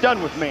to get it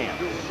done with man.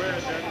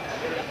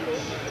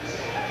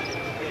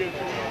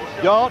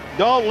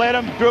 Don't let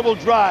him dribble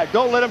drive.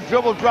 Don't let him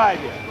dribble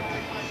drive you.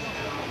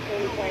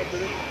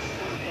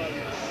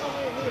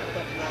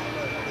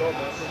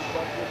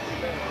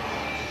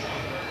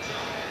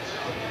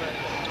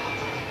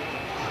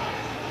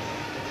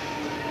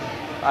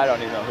 I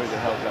don't even know who the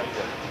hell's up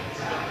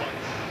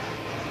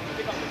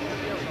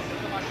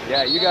there.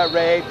 Yeah, you got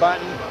Ray,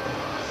 Bunton,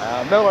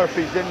 Miller if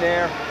he's in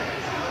there.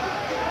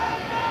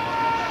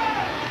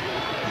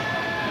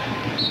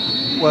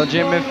 Well,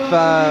 Jim, if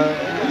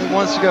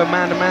wants to go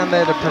man-to-man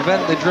there to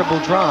prevent the dribble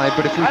drive,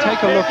 but if we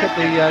take a look at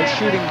the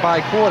shooting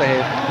by quarter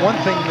here, one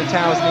thing the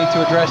Towers need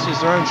to address is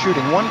their own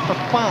shooting. 1 for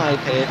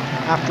 5 here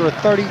after a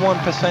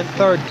 31%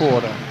 third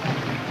quarter.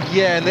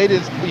 Yeah, and they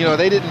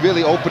didn't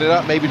really open it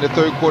up maybe in the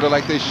third quarter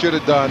like they should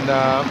have done.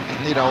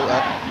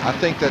 I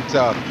think that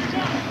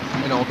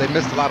they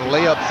missed a lot of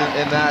layups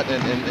in that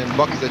and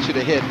buckets that should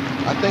have hit.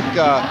 I think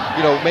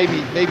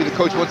maybe the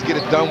coach wants to get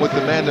it done with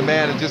the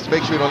man-to-man and just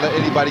make sure you don't let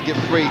anybody get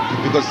free,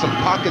 because some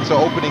pockets are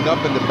opening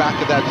up in the back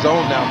of that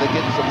zone now. They're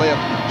getting some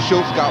layups.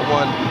 Schultz got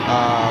one,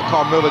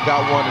 Carl Miller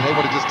got one, and they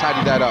want to just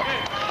tidy that up.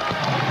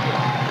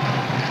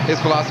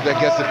 His philosophy, I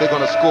guess, if they're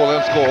going to score,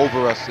 let them score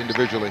over us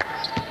individually.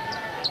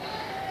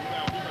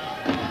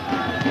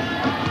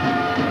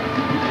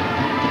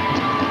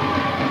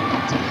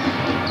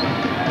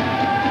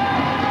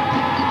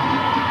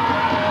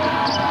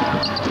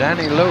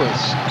 Danny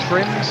Lewis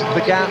trims the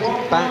gap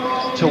back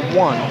to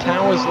 1.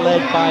 Towers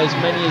led by as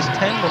many as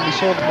 10 when we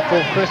saw them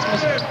before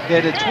Christmas.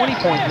 They had a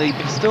 20-point lead,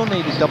 but still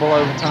needed double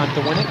overtime to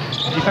win it.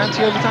 Do you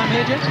fancy overtime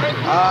here, Jim?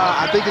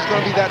 I think it's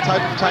going to be that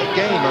type of tight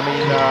game. I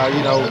mean,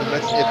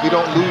 if we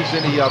don't lose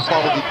any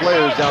quality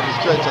players down the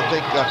stretch, I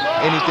think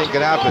anything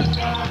could happen.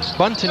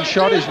 Bunton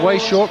shot is way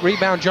short.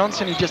 Rebound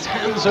Johnson. He just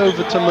hands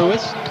over to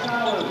Lewis.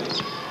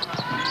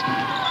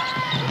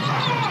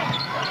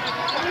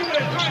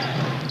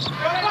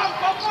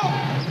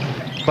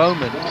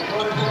 Bowman,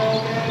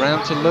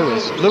 round to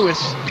Lewis.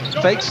 Lewis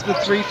fakes the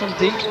 3 from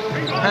deep,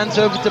 hands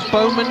over to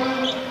Bowman,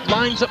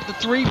 lines up the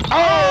 3.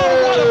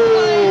 Oh, what a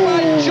play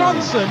by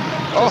Johnson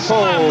to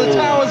slam the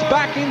Towers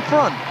back in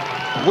front.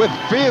 With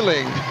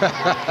feeling.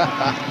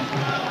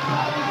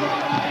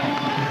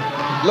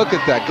 Look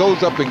at that,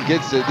 goes up and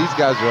gets it. These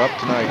guys are up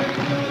tonight.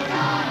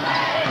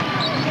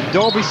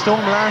 Derby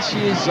Storm last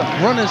year's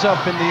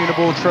runners-up in the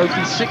Uni-ball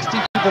trophy, 60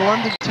 to the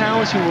London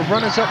Towers, who were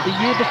runners-up the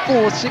year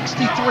before, 63,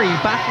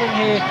 battling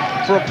here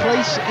for a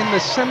place in the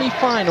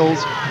semi-finals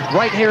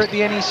right here at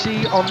the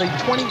NEC on the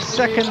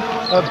 22nd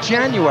of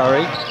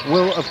January.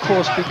 We'll, of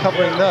course, be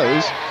covering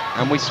those.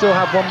 And we still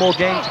have one more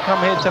game to come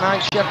here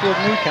tonight,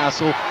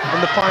 Sheffield-Newcastle in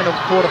the final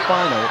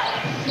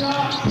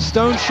quarter-final.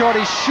 Stone shot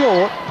is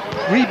short,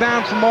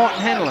 rebound for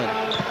Martin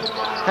Henlon.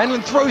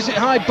 Henlon throws it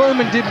high.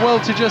 Bowman did well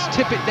to just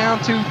tip it down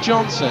to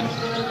Johnson.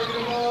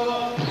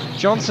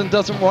 Johnson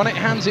doesn't want it,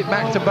 hands it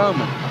back to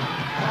Bowman.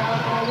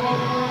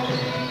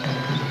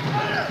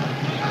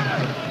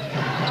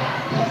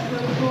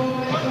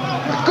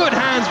 Good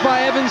hands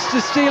by Evans to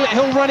steal it.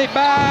 He'll run it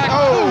back.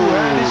 Oh,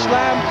 and a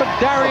slam for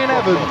Darian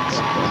Evans.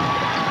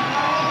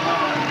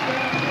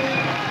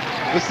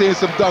 We're seeing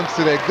some dunks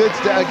today. Good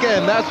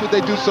again, that's what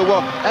they do so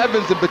well.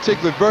 Evans in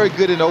particular, very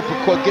good in the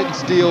open court, getting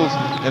steals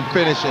and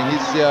finishing.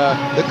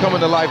 They're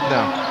coming to life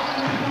now.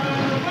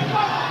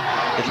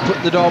 It's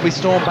put the Derby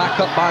Storm back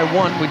up by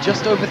 1 with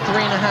just over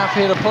 3.5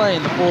 here to play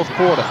in the fourth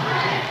quarter.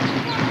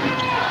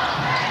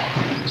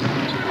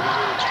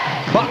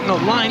 Bucknell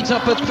lines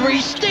up a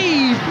 3.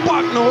 Steve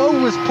Bucknell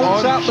always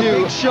puts out the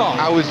big shot.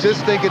 I was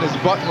just thinking it's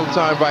Bucknell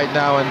time right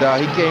now, and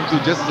he came through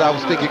just as I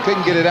was thinking.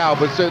 Couldn't get it out,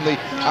 but certainly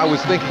I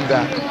was thinking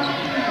that.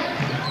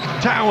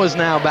 Towers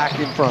now back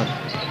in front.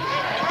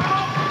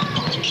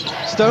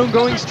 Stone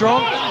going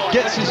strong,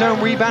 gets his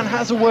own rebound,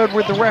 has a word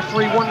with the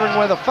referee, wondering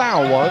where the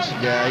foul was.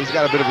 Yeah, he's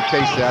got a bit of a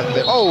case there.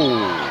 Oh!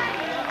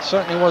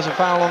 Certainly was a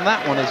foul on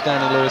that one as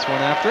Danny Lewis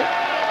went after it.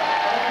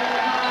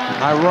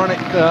 Ironic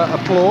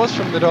applause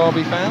from the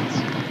Derby fans.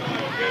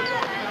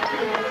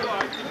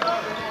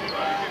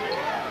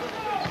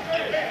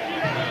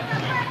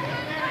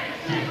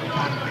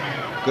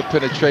 Good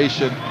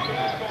penetration.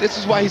 This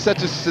is why he's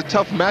such a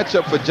tough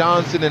matchup for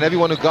Johnson and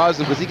everyone who guards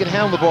him, because he can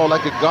handle the ball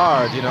like a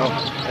guard, and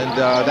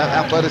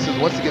that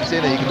athleticism, once he gets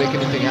in there, he can make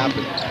anything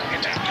happen.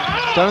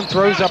 Stone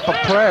throws up a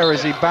prayer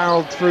as he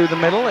barreled through the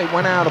middle. It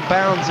went out of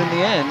bounds in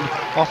the end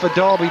off a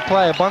Derby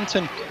player.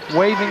 Bunton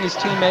waving his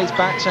teammates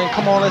back, saying,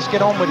 come on, let's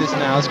get on with this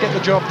now. Let's get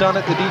the job done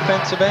at the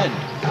defensive end.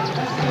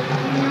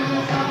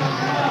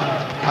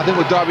 I think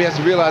what Derby has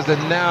to realize that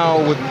now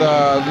with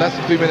less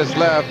than 3 minutes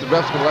left, the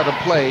refs going to let him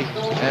play.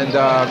 And,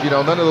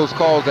 none of those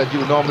calls that you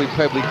would normally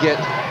probably get,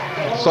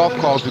 soft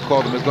calls we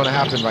call them, is going to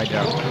happen right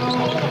now.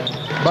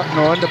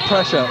 Buckner under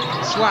pressure,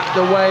 slapped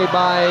away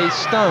by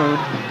Stone.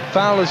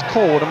 Foul is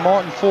called, and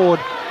Martin Ford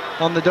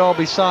on the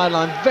Derby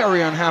sideline,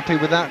 very unhappy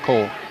with that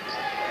call.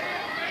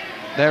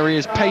 There he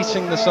is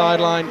pacing the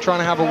sideline, trying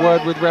to have a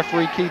word with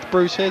referee Keith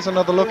Bruce. Here's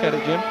another look at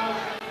it, Jim.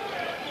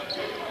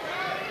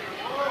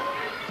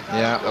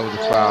 Yeah, that was a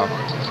foul.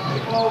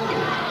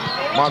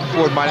 Martin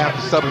Ford might have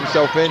to sub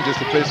himself in just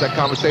to finish that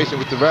conversation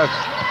with the refs.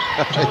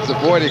 It's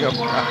avoiding him.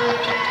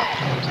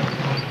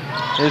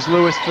 Here's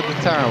Lewis for the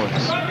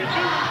Towers.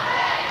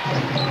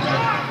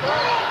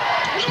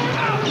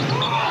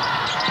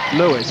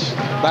 Lewis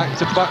back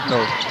to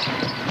Bucknell.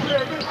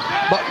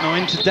 Bucknell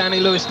into Danny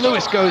Lewis.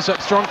 Lewis goes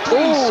up strong.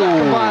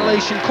 Second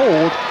violation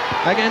called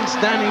against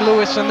Danny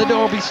Lewis, and the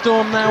Derby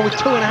Storm now with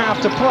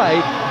 2.5 to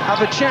play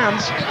have a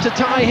chance to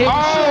tie him.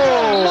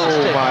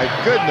 Oh my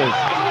goodness.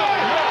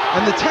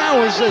 And the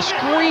Towers are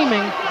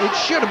screaming it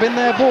should have been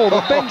their ball.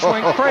 The bench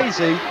went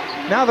crazy.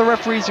 Now the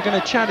referees are going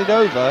to chat it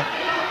over.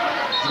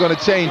 He's going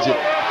to change it.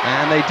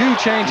 And they do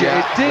change it.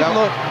 It did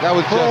look, that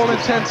was for all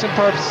justice. intents and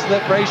purposes,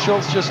 that Ray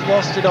Schultz just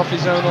lost it off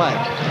his own leg.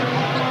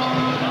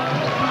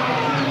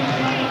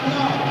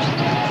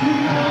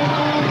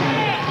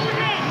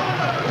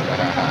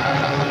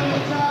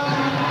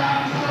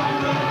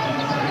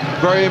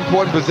 Very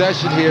important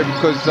possession here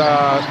because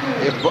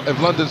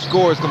if London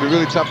scores, it's going to be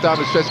really tough down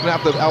the stretch. It's going to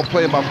have to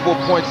outplay him by 4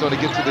 points to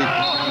get to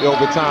the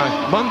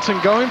overtime.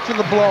 Munton going for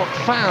the block,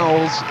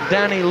 fouls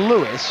Danny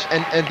Lewis.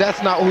 And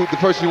that's not the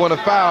person you want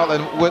to foul.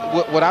 And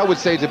what I would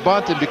say to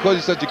Bunton, because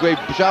he's such a great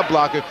shot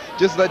blocker,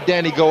 just let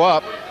Danny go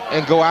up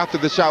and go after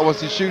the shot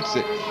once he shoots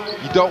it.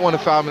 You don't want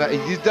to foul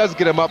him. He does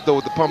get him up, though,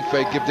 with the pump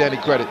fake. Give Danny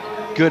credit.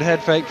 Good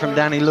head fake from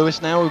Danny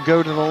Lewis. Now will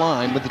go to the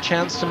line with the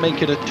chance to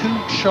make it a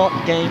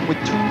 2-shot game with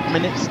 2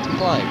 minutes to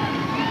play.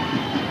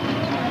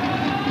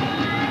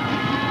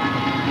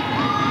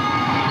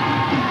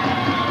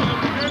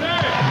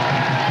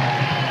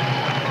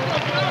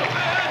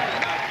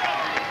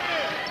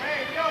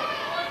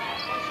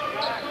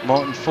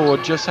 Martin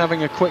Ford just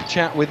having a quick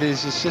chat with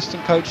his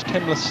assistant coach,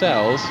 Tim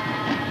Lascelles.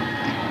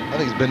 I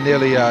think it's been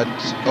nearly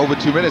over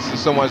 2 minutes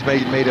since someone's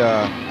made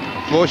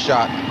a floor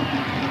shot.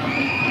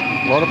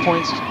 A lot of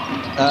points,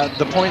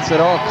 the points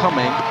that are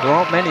coming, there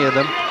aren't many of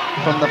them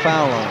from the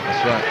foul line.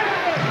 That's right.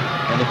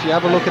 And if you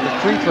have a look at the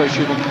free throw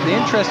shooting, the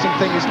interesting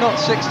thing is not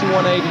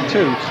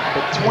 61-82,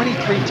 but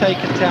 23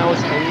 taken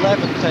Towers,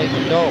 11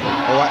 taken Derby.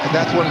 Oh,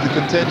 that's one of the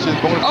contentions.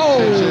 Bone of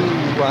contention.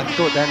 Well, I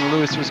thought Danny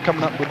Lewis was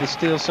coming up with the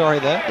steal. Sorry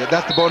there. Yeah,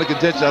 that's the bone of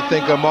contention. I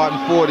think Martin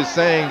Ford is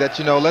saying that,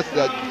 let's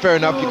fair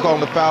enough, you call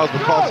them the fouls,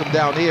 but call some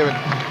down here, and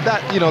that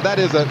that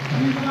is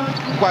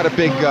quite a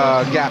big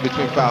gap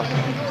between fouls.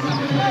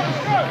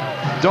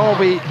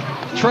 Derby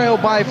trail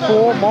by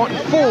 4. Martin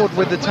Ford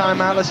with the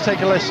timeout. Let's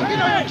take a listen. You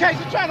know your case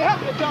is trying to help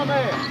the dumb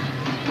ass.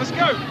 Let's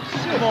go.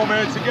 Come on,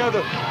 man,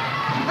 together.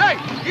 Hey,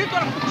 you've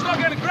got to start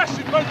getting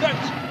aggressive both ends,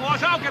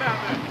 otherwise I'll get out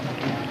there.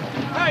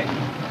 Hey,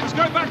 let's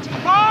go back to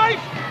 5.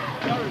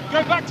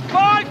 Go back to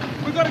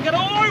 5. We've got to get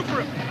all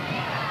over him.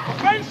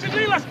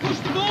 Offensively, let's push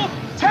the ball.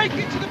 Take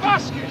it to the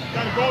basket.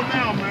 Gotta go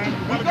now, man.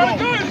 We've got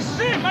to go. This is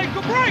it. Make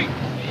a break.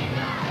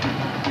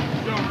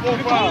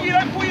 Before you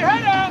don't pull your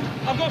head out,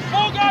 I've got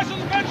 4 guys on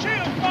the bench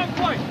here on one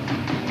play.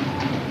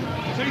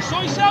 So you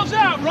sort yourselves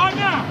out right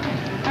now.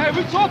 Hey,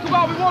 we talk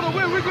about we want to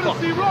win. We're going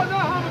to see right now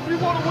how much we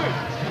want to win.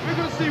 We're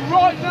going to see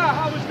right now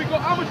how much we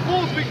got, how much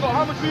balls we got,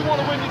 how much we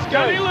want to win this game.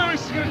 Danny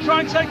Lewis is going to try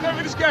and take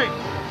over this game.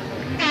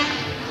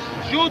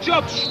 It's your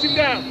job to shoot him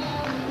down.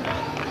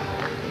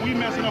 We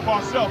messing up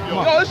ourselves,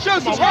 yo. Yo, let's show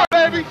some heart,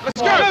 baby.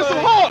 Let's go. Show some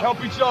heart.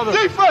 Help each other.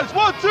 Defense,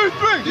 1, 2,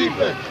 3.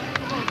 Defense.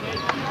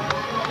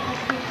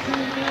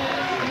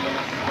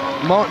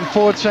 Martin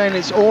Ford saying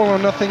it's all or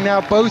nothing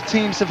now. Both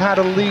teams have had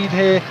a lead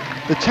here.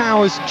 The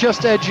Towers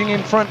just edging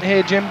in front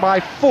here, Jim, by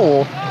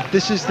 4.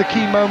 This is the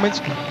key moments.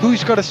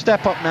 Who's got to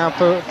step up now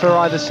for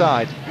either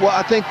side? Well,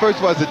 I think, first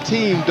of all, as a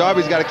team,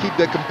 Derby's got to keep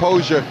their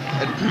composure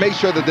and make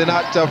sure that they're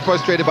not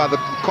frustrated by the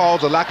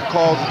calls, the lack of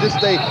calls, and just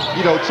stay,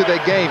 to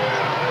their game.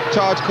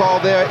 Charge call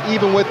there.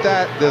 Even with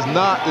that, there's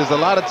a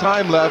lot of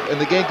time left,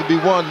 and the game could be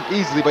won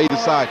easily by either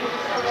side.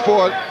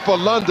 For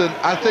London,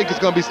 I think it's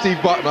going to be Steve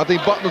Button. I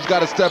think Button's got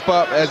to step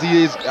up, as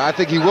he is. I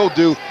think he will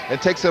do,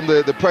 and take some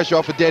of the pressure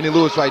off of Danny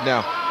Lewis right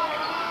now.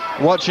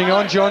 Watching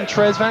on, John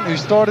Tresvant, who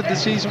started the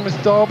season with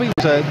Derby,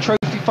 was a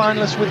trophy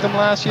finalist with them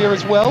last year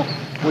as well,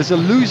 was a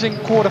losing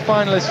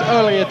quarter-finalist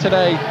earlier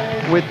today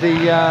with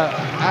the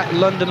at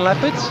London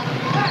Leopards.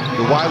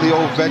 The wily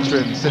old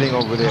veteran sitting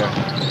over there.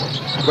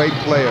 Great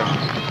player.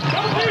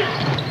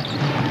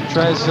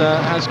 Trez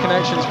has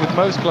connections with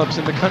most clubs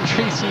in the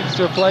country, seems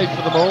to have played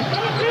for them all.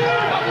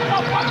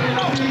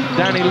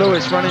 Danny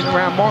Lewis running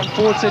around. Martin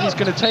Ford said he's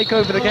going to take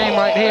over the game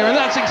right here, and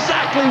that's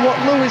exactly what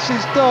Lewis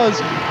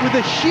does with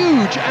a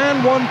huge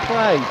and 1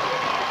 play.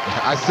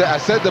 I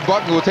said the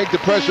Button will take the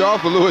pressure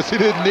off of Lewis. He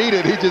didn't need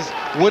it. He just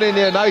went in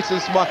there nice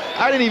and smart.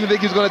 I didn't even think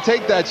he was going to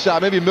take that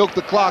shot, maybe milk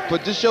the clock,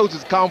 but just shows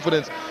his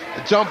confidence.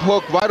 The jump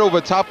hook right over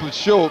top of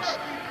Schultz,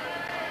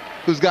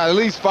 who's got at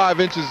least 5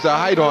 inches of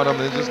height on him,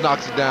 and just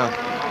knocks it down.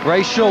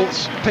 Ray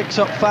Schultz picks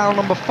up foul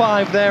number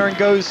 5 there and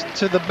goes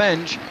to the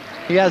bench.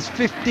 He has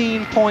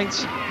 15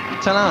 points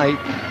tonight,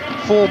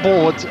 4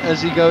 boards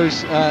as he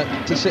goes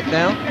to sit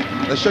down.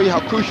 Let's show you how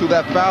crucial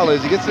that foul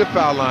is. He gets to the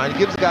foul line, he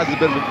gives the guys a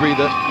bit of a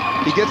breather,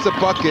 he gets a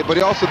bucket, but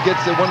he also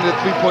gets one of the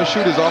 3-point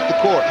shooters off the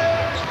court.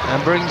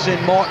 And brings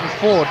in Martin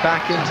Ford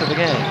back into the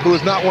game. Who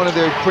is not one of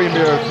their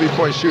premier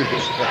 3-point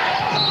shooters.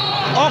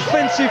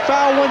 Offensive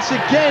foul once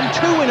again,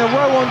 2 in a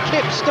row on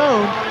Kip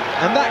Stone,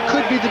 and that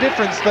could be the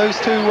difference, those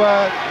 2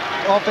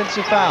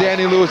 offensive fouls.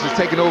 Danny Lewis is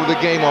taking over the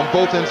game on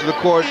both ends of the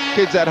court.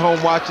 Kids at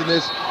home watching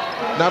this,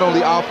 not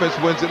only offense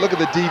wins it, look at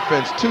the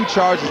defense. 2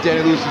 charges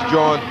Danny Lewis has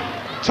drawn.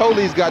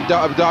 Totally has got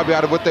Derby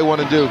out of what they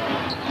want to do.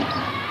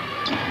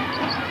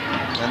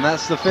 And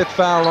that's the 5th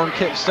foul on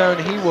Kip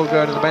Stone. He will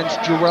go to the bench.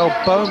 Jarrell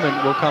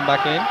Bowman will come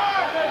back in.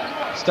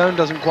 Stone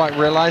doesn't quite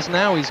realize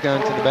now he's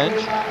going to the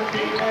bench.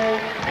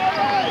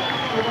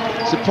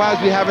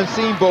 Surprised we haven't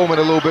seen Bowman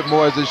a little bit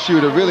more as a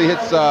shooter. Really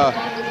hits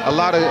a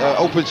lot of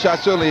open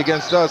shots, certainly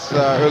against us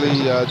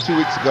early 2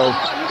 weeks ago.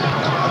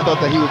 I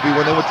thought that he would be,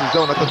 when they went to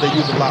zone, I thought they'd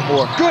use him a lot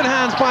more. Good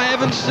hands by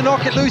Evans to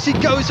knock it loose. He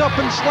goes up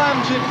and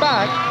slams it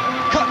back,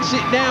 cuts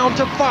it down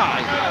to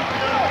 5.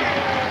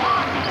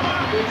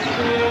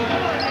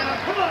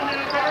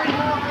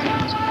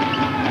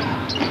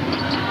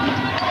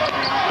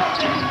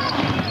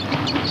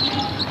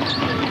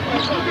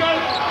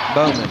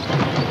 Bowman.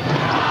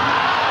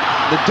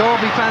 The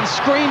Derby fans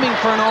screaming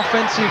for an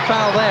offensive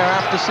foul there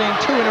after seeing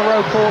 2 in a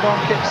row called on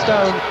Kip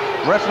Stone.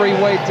 Referee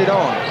waved it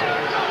on.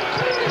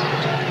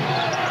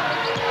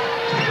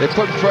 They're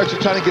putting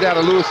pressure, trying to get out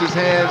of Lewis's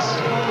hands.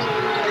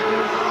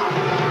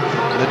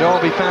 The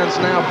Derby fans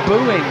now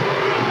booing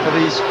for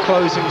these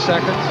closing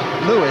seconds.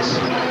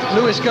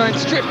 Lewis going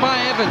stripped by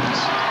Evans.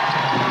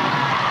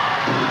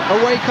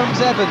 Away comes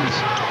Evans.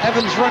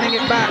 Evans running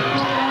it back.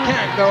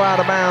 Can't go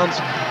out of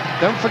bounds.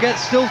 Don't forget,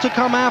 still to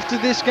come after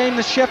this game,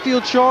 the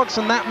Sheffield Sharks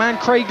and that man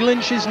Craig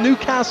Lynch's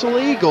Newcastle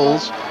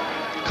Eagles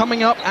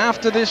coming up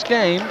after this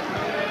game,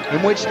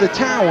 in which the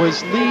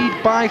Towers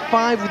lead by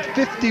 5 with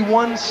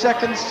 51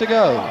 seconds to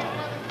go.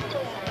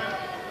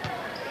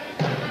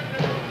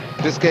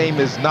 This game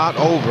is not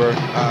over.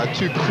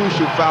 2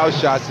 crucial foul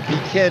shots. If he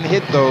can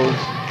hit those,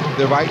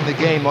 they're right in the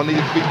game. Only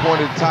need a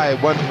 3-pointer to tie it.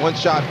 One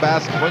shot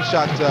basket, one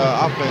shot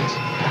offense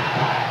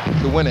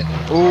to win it.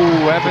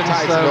 Ooh,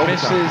 Evans though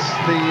misses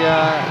the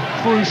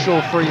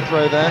crucial free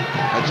throw there.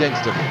 I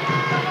jinxed him.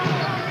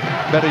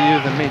 Better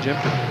you than me, Jim.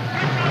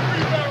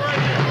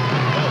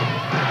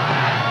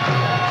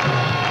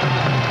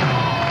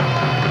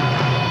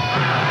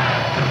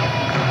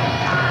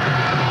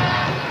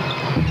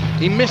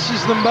 He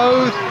misses them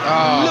both.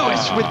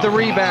 Lewis with the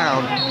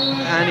rebound.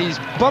 And he's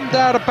bumped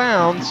out of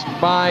bounds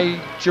by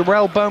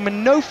Jarrell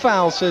Bowman. No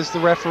foul, says the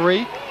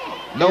referee.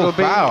 No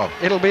foul.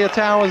 It'll be a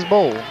Towers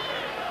ball.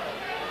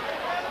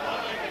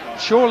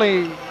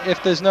 Surely,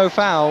 if there's no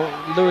foul,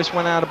 Lewis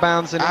went out of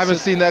bounds. And I haven't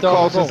seen that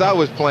call since I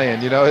was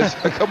playing, you know. It's,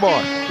 come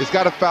on. It's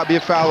got to be a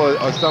foul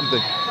or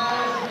something.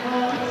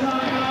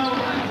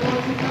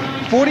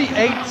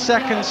 48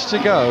 seconds to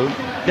go.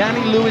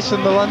 Danny Lewis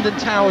and the London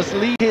Towers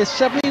lead here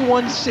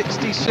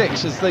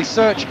 71-66 as they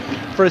search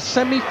for a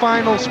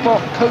semi-final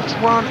spot. Coach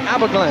Ron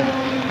Aberglen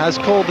has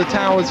called the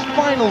Towers'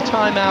 final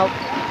timeout.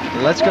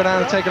 Let's go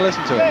down and take a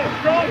listen to it.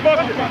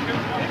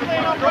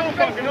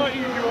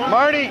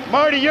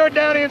 Marty, you're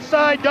down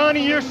inside.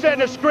 Donnie, you're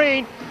setting a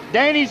screen.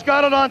 Danny's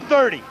got it on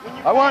 30.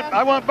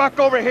 I want Buck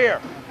over here.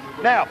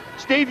 Now,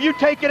 Steve, you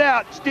take it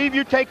out.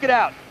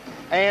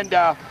 And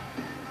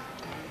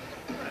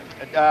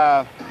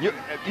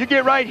you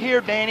get right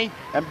here, Danny,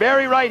 and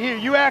Barry right here.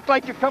 You act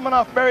like you're coming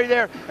off Barry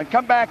there and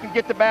come back and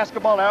get the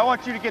basketball. Now, I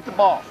want you to get the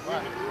ball.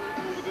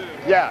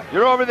 Yeah,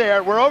 you're over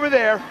there. We're over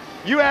there.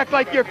 You act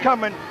like you're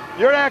coming.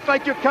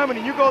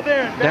 And you go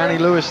there. And Danny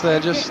Lewis there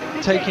just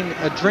taking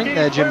a drink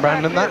there, Jim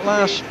Brandon. That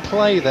last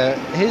play there,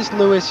 here's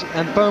Lewis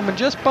and Bowman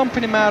just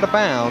bumping him out of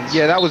bounds.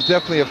 Yeah, that was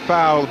definitely a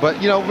foul. But,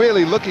 you know,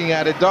 really looking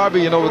at it,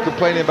 Darby, you know, we're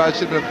complaining about it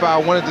should have been a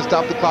foul. Wanted to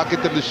stop the clock,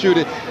 get them to shoot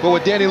it. But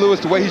with Danny Lewis,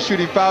 the way he's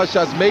shooting foul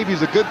shots, maybe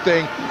is a good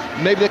thing.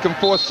 Maybe they can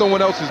force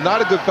someone else who's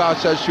not a good foul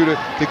shot shooter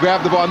to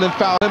grab the ball and then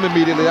foul him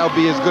immediately. That would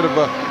be as good of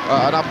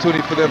an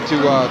opportunity for them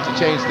to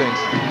change things.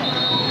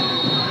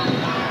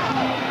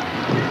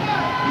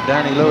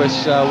 Danny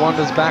Lewis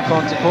wanders back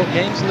onto court.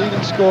 Game's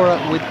leading scorer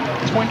with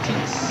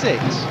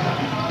 26.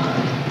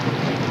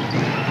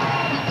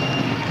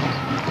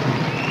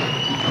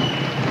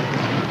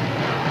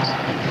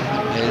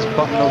 Here's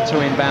Bucknell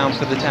to inbound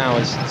for the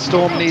Towers.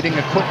 Storm needing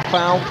a quick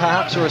foul,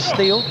 perhaps, or a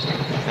steal.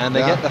 And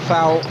they get the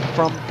foul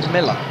from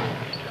Miller.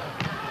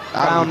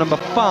 Foul number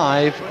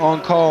 5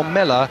 on Carl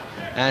Miller.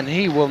 And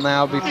he will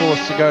now be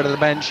forced to go to the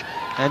bench.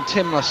 And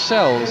Tim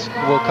Lascelles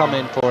will come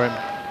in for him.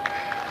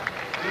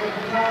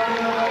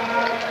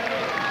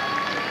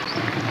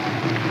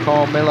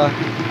 Carl Miller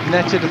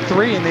netted a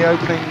 3 in the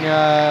opening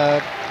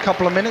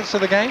couple of minutes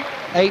of the game.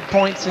 8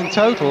 points in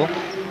total.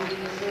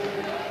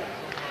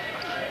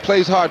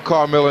 Plays hard,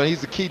 Carl Miller, and he's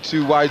the key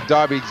to why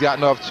Derby's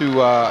gotten off to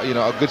you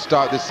know, a good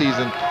start this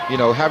season. You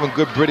know, having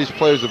good British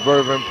players are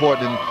very, very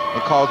important,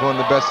 and Carl's one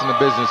of the best in the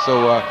business.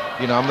 So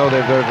you know, I know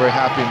they're very, very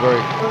happy and very,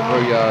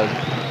 very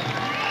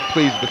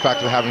pleased with the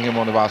fact of having him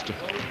on the roster.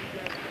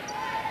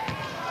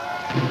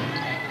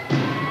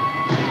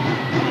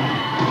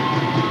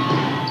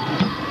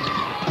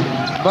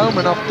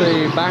 Bowman off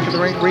the back of the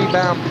ring,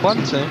 rebound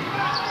bunting.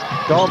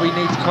 Derby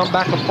need to come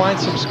back and find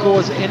some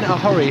scores in a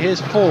hurry.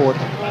 Here's Ford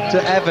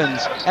to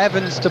Evans.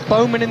 Evans to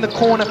Bowman in the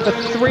corner for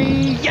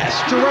 3. Yes,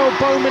 Jarrell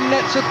Bowman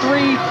nets a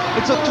 3.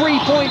 It's a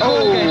 3-point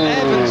ball game.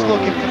 Evans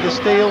looking for the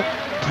steal,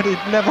 but he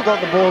never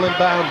got the ball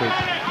inbounded.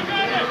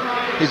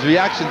 His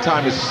reaction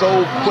time is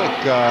so quick.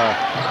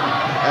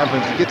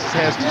 Evans gets his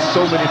hands to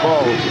so many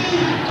balls.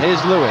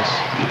 Here's Lewis.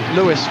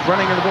 Lewis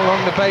running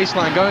along the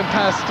baseline, going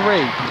past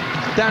 3.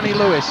 Danny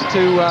Lewis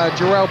to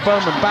Jarrell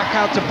Bowman, back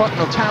out to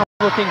Bucknell. Town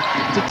looking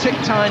to tick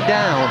time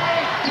down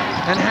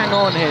and hang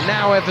on here.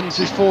 Now Evans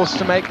is forced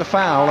to make the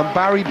foul, and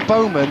Barry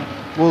Bowman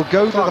will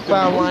go to the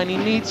foul line. He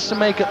needs to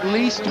make at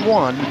least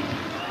one.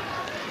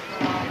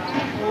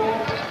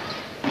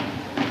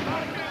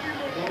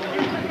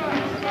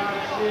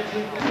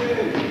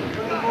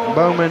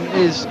 Bowman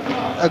is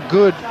a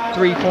good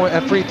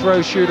free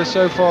throw shooter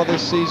so far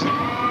this season.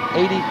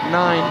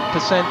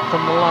 89%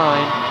 from the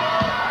line.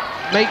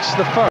 Makes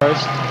the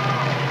first.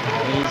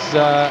 He's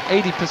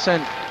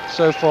 80%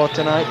 so far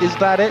tonight. Is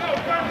that it?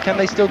 Can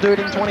they still do it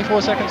in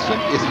 24 seconds?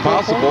 It's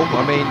possible.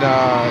 I mean,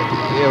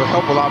 it would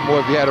help a lot more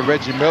if you had a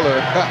Reggie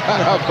Miller.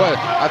 But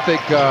I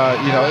think,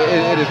 you know,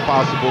 it is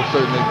possible,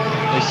 certainly.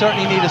 They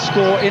certainly need a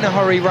score in a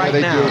hurry right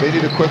now. They do. They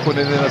need a quick one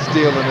and then a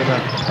steal and then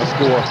a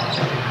score.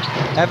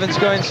 Evans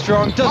going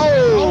strong.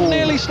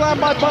 Nearly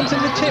slammed by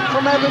Bunton. The tip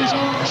from Evans.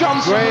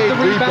 Johnson Great with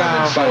the rebound.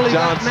 And surely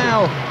by that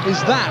now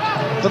is that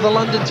for the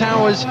London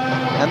Towers.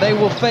 And they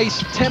will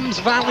face Thames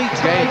Valley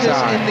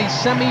Tigers in the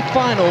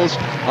semi-finals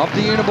of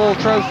the Uni-ball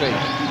Trophy.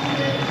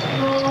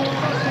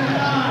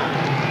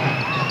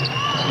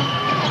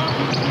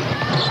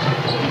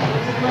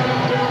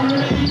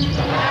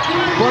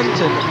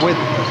 Bunton with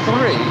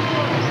 3.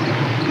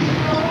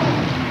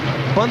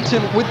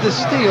 Bunton with the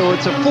steal.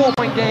 It's a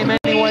 4-point game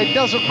anyway.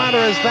 Doesn't matter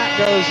as that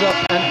goes up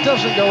and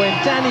doesn't go in.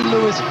 Danny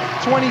Lewis,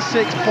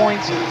 26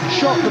 points.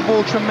 Shot the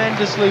ball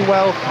tremendously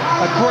well.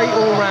 A great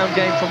all-round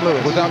game from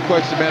Lewis. Without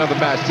question, man of the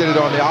match. Did it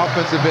on the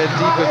offensive end,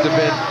 defensive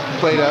end.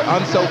 Played an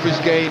unselfish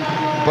game,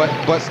 but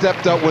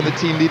stepped up when the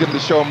team needed him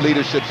to show him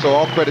leadership. So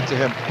all credit to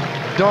him.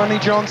 Donnie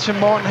Johnson,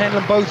 Martin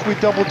Henlon, both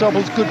with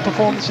double-doubles. Good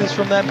performances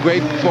from them.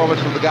 Great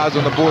performance from the guys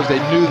on the boards. They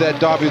knew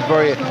that Darby was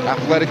very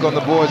athletic on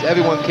the boards.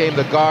 Everyone came,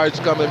 the guards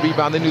come and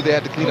rebound. They knew they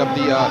had to clean up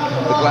the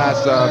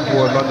glass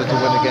for London to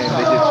win the game.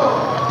 They did so.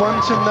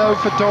 Bunton, though,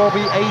 for Derby,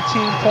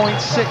 18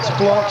 points, 6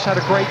 blocks, had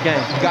a great game.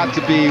 Got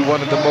to be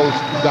one of the most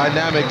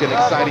dynamic and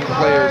exciting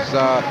players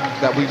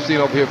that we've seen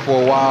over here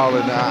for a while.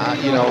 And,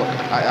 you know,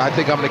 I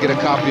think I'm going to get a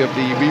copy of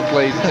the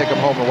replays and take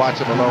them home and watch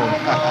them alone.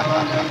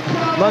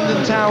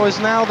 London Towers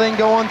now then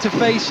go on to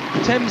face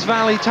Thames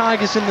Valley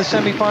Tigers in the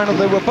semi-final.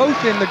 They were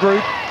both in the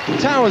group. The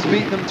Towers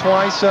beat them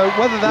twice, so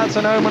whether that's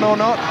an omen or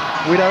not,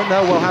 we don't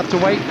know. We'll have to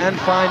wait and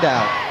find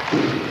out.